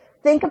 first,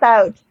 think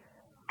about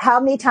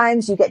how many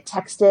times you get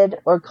texted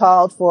or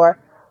called for,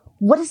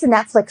 what is the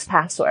Netflix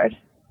password?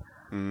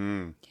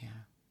 And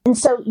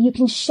so you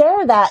can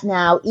share that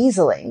now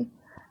easily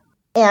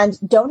and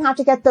don't have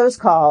to get those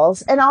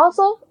calls. And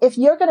also, if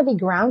you're going to be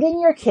grounding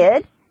your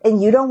kid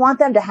and you don't want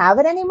them to have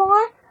it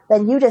anymore,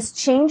 then you just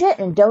change it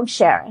and don't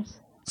share it.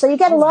 So you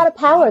get a lot of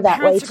power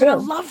that way, too. Parents are going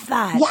to love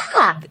that.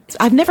 Yeah.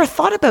 I've never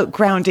thought about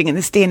grounding in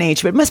this day and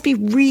age, but it must be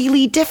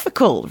really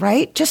difficult,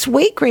 right? Just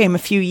wait, Graham, a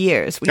few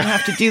years when you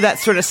have to do that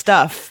sort of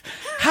stuff.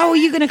 How are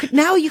you going to...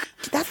 Now,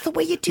 that's the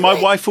way you do it.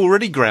 My wife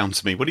already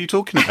grounds me. What are you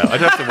talking about? I'd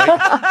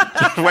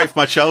have to wait for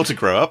my child to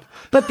grow up.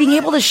 But being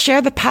able to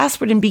share the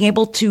password and being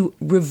able to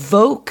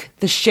revoke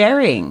the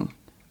sharing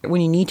when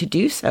you need to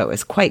do so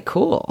is quite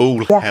cool.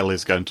 All hell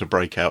is going to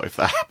break out if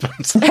that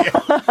happens.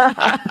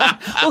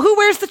 Well, who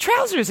wears the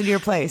trousers in your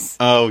place?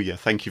 Oh, yeah.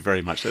 Thank you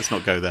very much. Let's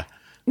not go there.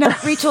 Now,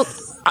 Rachel,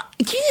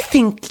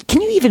 can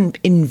you even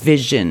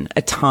envision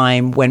a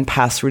time when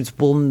passwords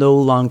will no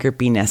longer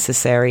be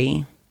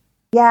necessary?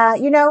 Yeah,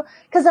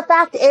 because the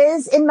fact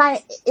is, in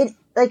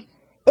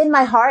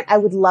my heart, I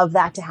would love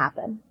that to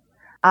happen,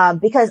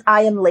 because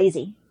I am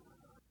lazy.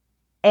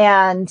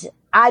 And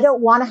I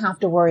don't want to have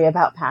to worry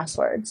about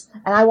passwords,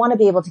 and I want to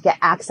be able to get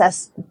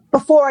access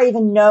before I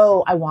even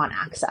know I want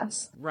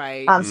access.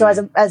 Right. So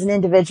as an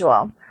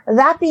individual,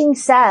 that being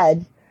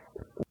said,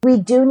 we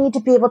do need to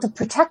be able to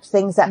protect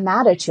things that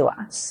matter to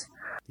us.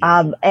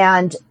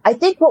 And I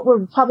think what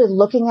we're probably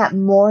looking at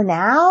more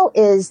now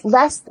is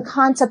less the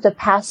concept of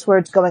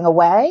passwords going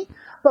away,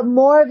 but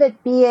more of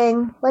it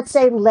being, let's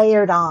say,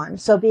 layered on.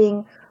 So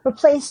being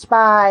replaced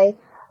by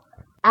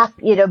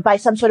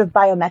some sort of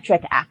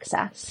biometric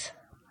access.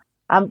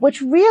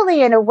 Which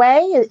really, in a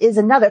way, is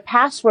another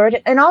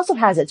password and also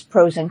has its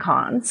pros and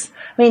cons.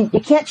 I mean, you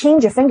can't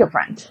change your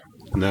fingerprint.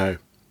 No.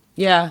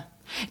 Yeah.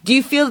 Do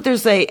you feel that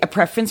there's a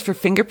preference for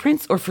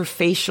fingerprints or for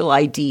facial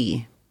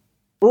ID?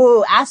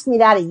 Ooh, ask me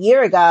that a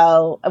year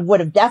ago, I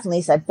would have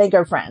definitely said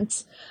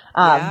fingerprints.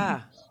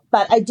 Yeah.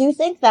 But I do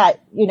think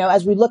that,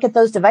 as we look at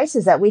those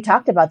devices that we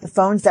talked about, the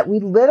phones that we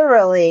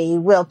literally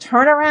will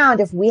turn around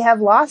if we have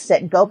lost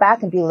it and go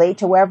back and be late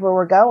to wherever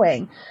we're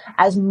going,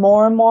 as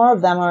more and more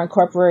of them are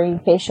incorporating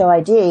facial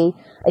ID,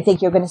 I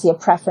think you're going to see a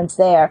preference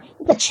there.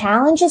 The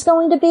challenge is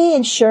going to be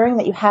ensuring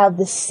that you have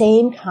the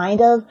same kind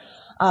of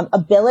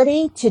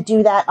ability to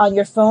do that on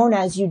your phone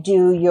as you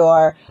do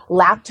your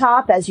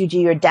laptop, as you do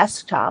your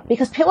desktop.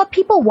 Because what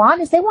people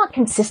want is they want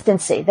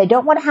consistency. They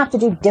don't want to have to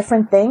do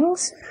different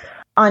things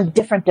on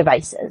different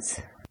devices.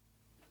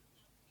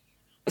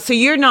 So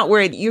you're not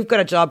worried. You've got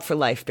a job for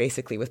life,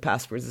 basically, with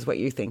passwords, is what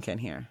you're thinking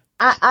here.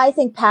 I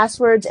think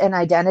passwords and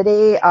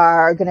identity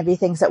are going to be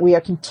things that we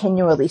are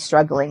continually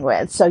struggling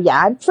with. So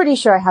yeah, I'm pretty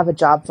sure I have a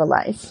job for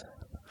life.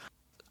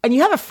 And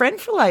you have a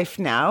friend for life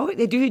now.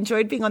 Did you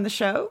enjoy being on the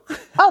show?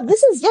 Oh,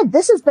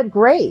 this has been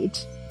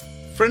great.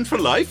 Friend for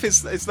life?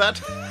 Is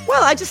that?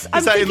 Well, I'm is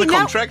that in the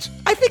contract?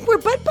 I think we're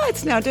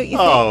buds now, don't you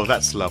think? Oh,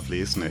 that's lovely,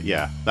 isn't it?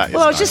 Yeah, that is.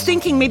 Well, I was nice. just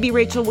thinking maybe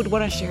Rachel would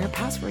want to share her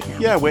password now.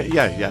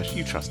 Yeah.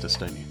 You trust us,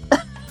 don't you?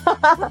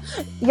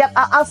 Yep,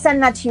 I'll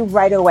send that to you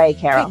right away,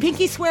 Carol. Hey,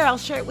 pinky swear I'll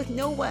share it with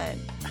no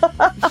one.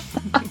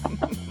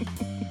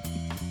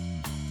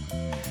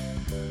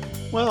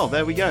 Well,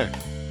 there we go.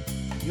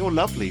 You're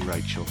lovely,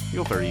 Rachel.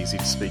 You're very easy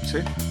to speak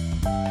to.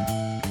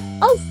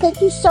 Oh,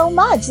 thank you so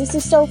much. This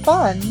is so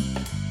fun.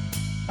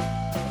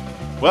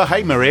 Well,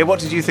 hey, Maria, what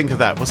did you think of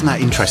that? Wasn't that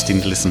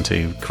interesting to listen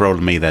to? Carol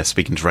and me there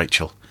speaking to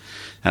Rachel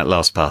at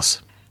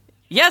LastPass.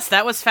 Yes,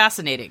 that was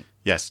fascinating.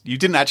 Yes, you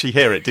didn't actually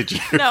hear it, did you?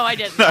 No, I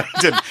didn't. No,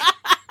 you didn't.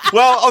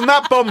 Well, on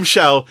that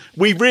bombshell,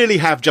 we really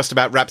have just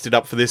about wrapped it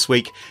up for this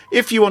week.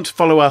 If you want to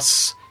follow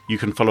us, you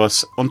can follow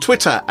us on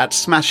Twitter at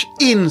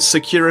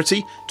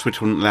SmashInSecurity.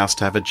 Twitter wouldn't allow us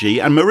to have a G.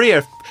 And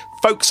Maria,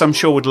 folks I'm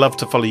sure would love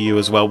to follow you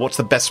as well. What's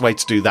the best way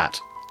to do that?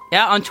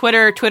 Yeah, on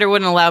Twitter, Twitter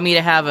wouldn't allow me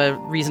to have a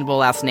reasonable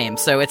last name.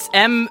 So it's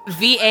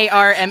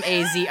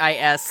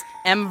MVARMAZIS,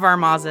 M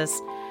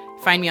Varmazis.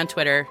 Find me on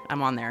Twitter.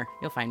 I'm on there.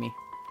 You'll find me.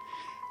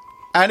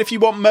 And if you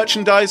want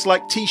merchandise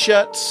like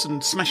t-shirts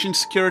and Smashing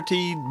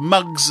Security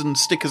mugs and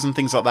stickers and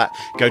things like that,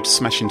 go to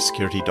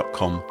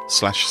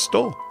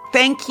smashingsecurity.com/store.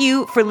 Thank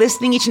you for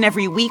listening each and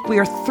every week. We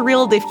are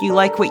thrilled if you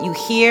like what you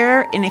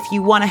hear. And if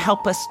you want to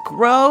help us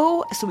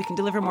grow so we can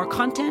deliver more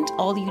content,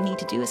 all you need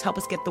to do is help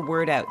us get the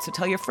word out. So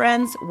tell your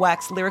friends,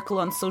 wax lyrical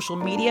on social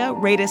media,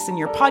 rate us in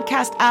your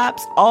podcast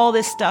apps. All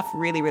this stuff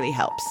really, really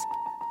helps.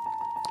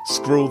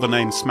 Scrawl the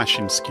name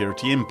Smashing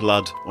Security in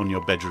blood on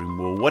your bedroom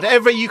wall.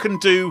 Whatever you can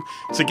do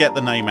to get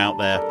the name out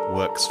there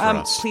works for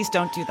us. Please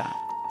don't do that.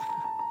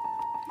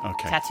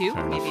 Okay. Tattoo?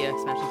 fair enough. Maybe a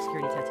Smashing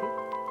Security tattoo?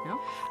 No?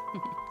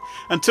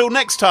 Until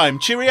next time,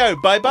 cheerio.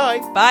 Bye-bye.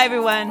 Bye,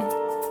 everyone.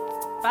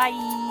 Bye.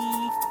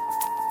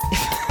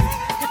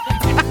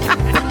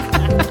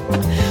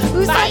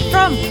 Who's that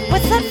from?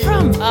 What's that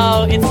from?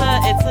 Oh, it's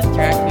a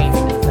drag queen.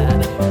 It's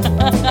sad.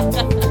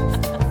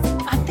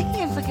 I'm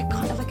thinking of like a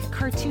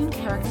cartoon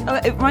character. Oh,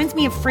 it reminds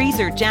me of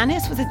Frasier.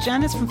 Janice? Was it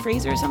Janice from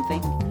Frasier or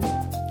something?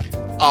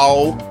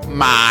 Oh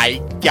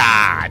my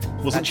God!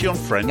 Wasn't she on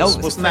Friends? No, it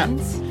was Wasn't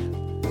Friends.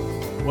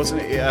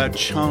 Wasn't it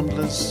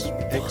Chandler's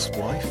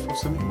ex-wife or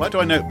something? Why do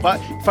I know? But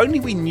if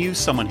only we knew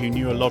someone who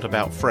knew a lot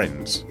about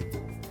Friends.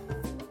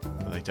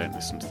 But they don't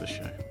listen to the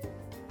show.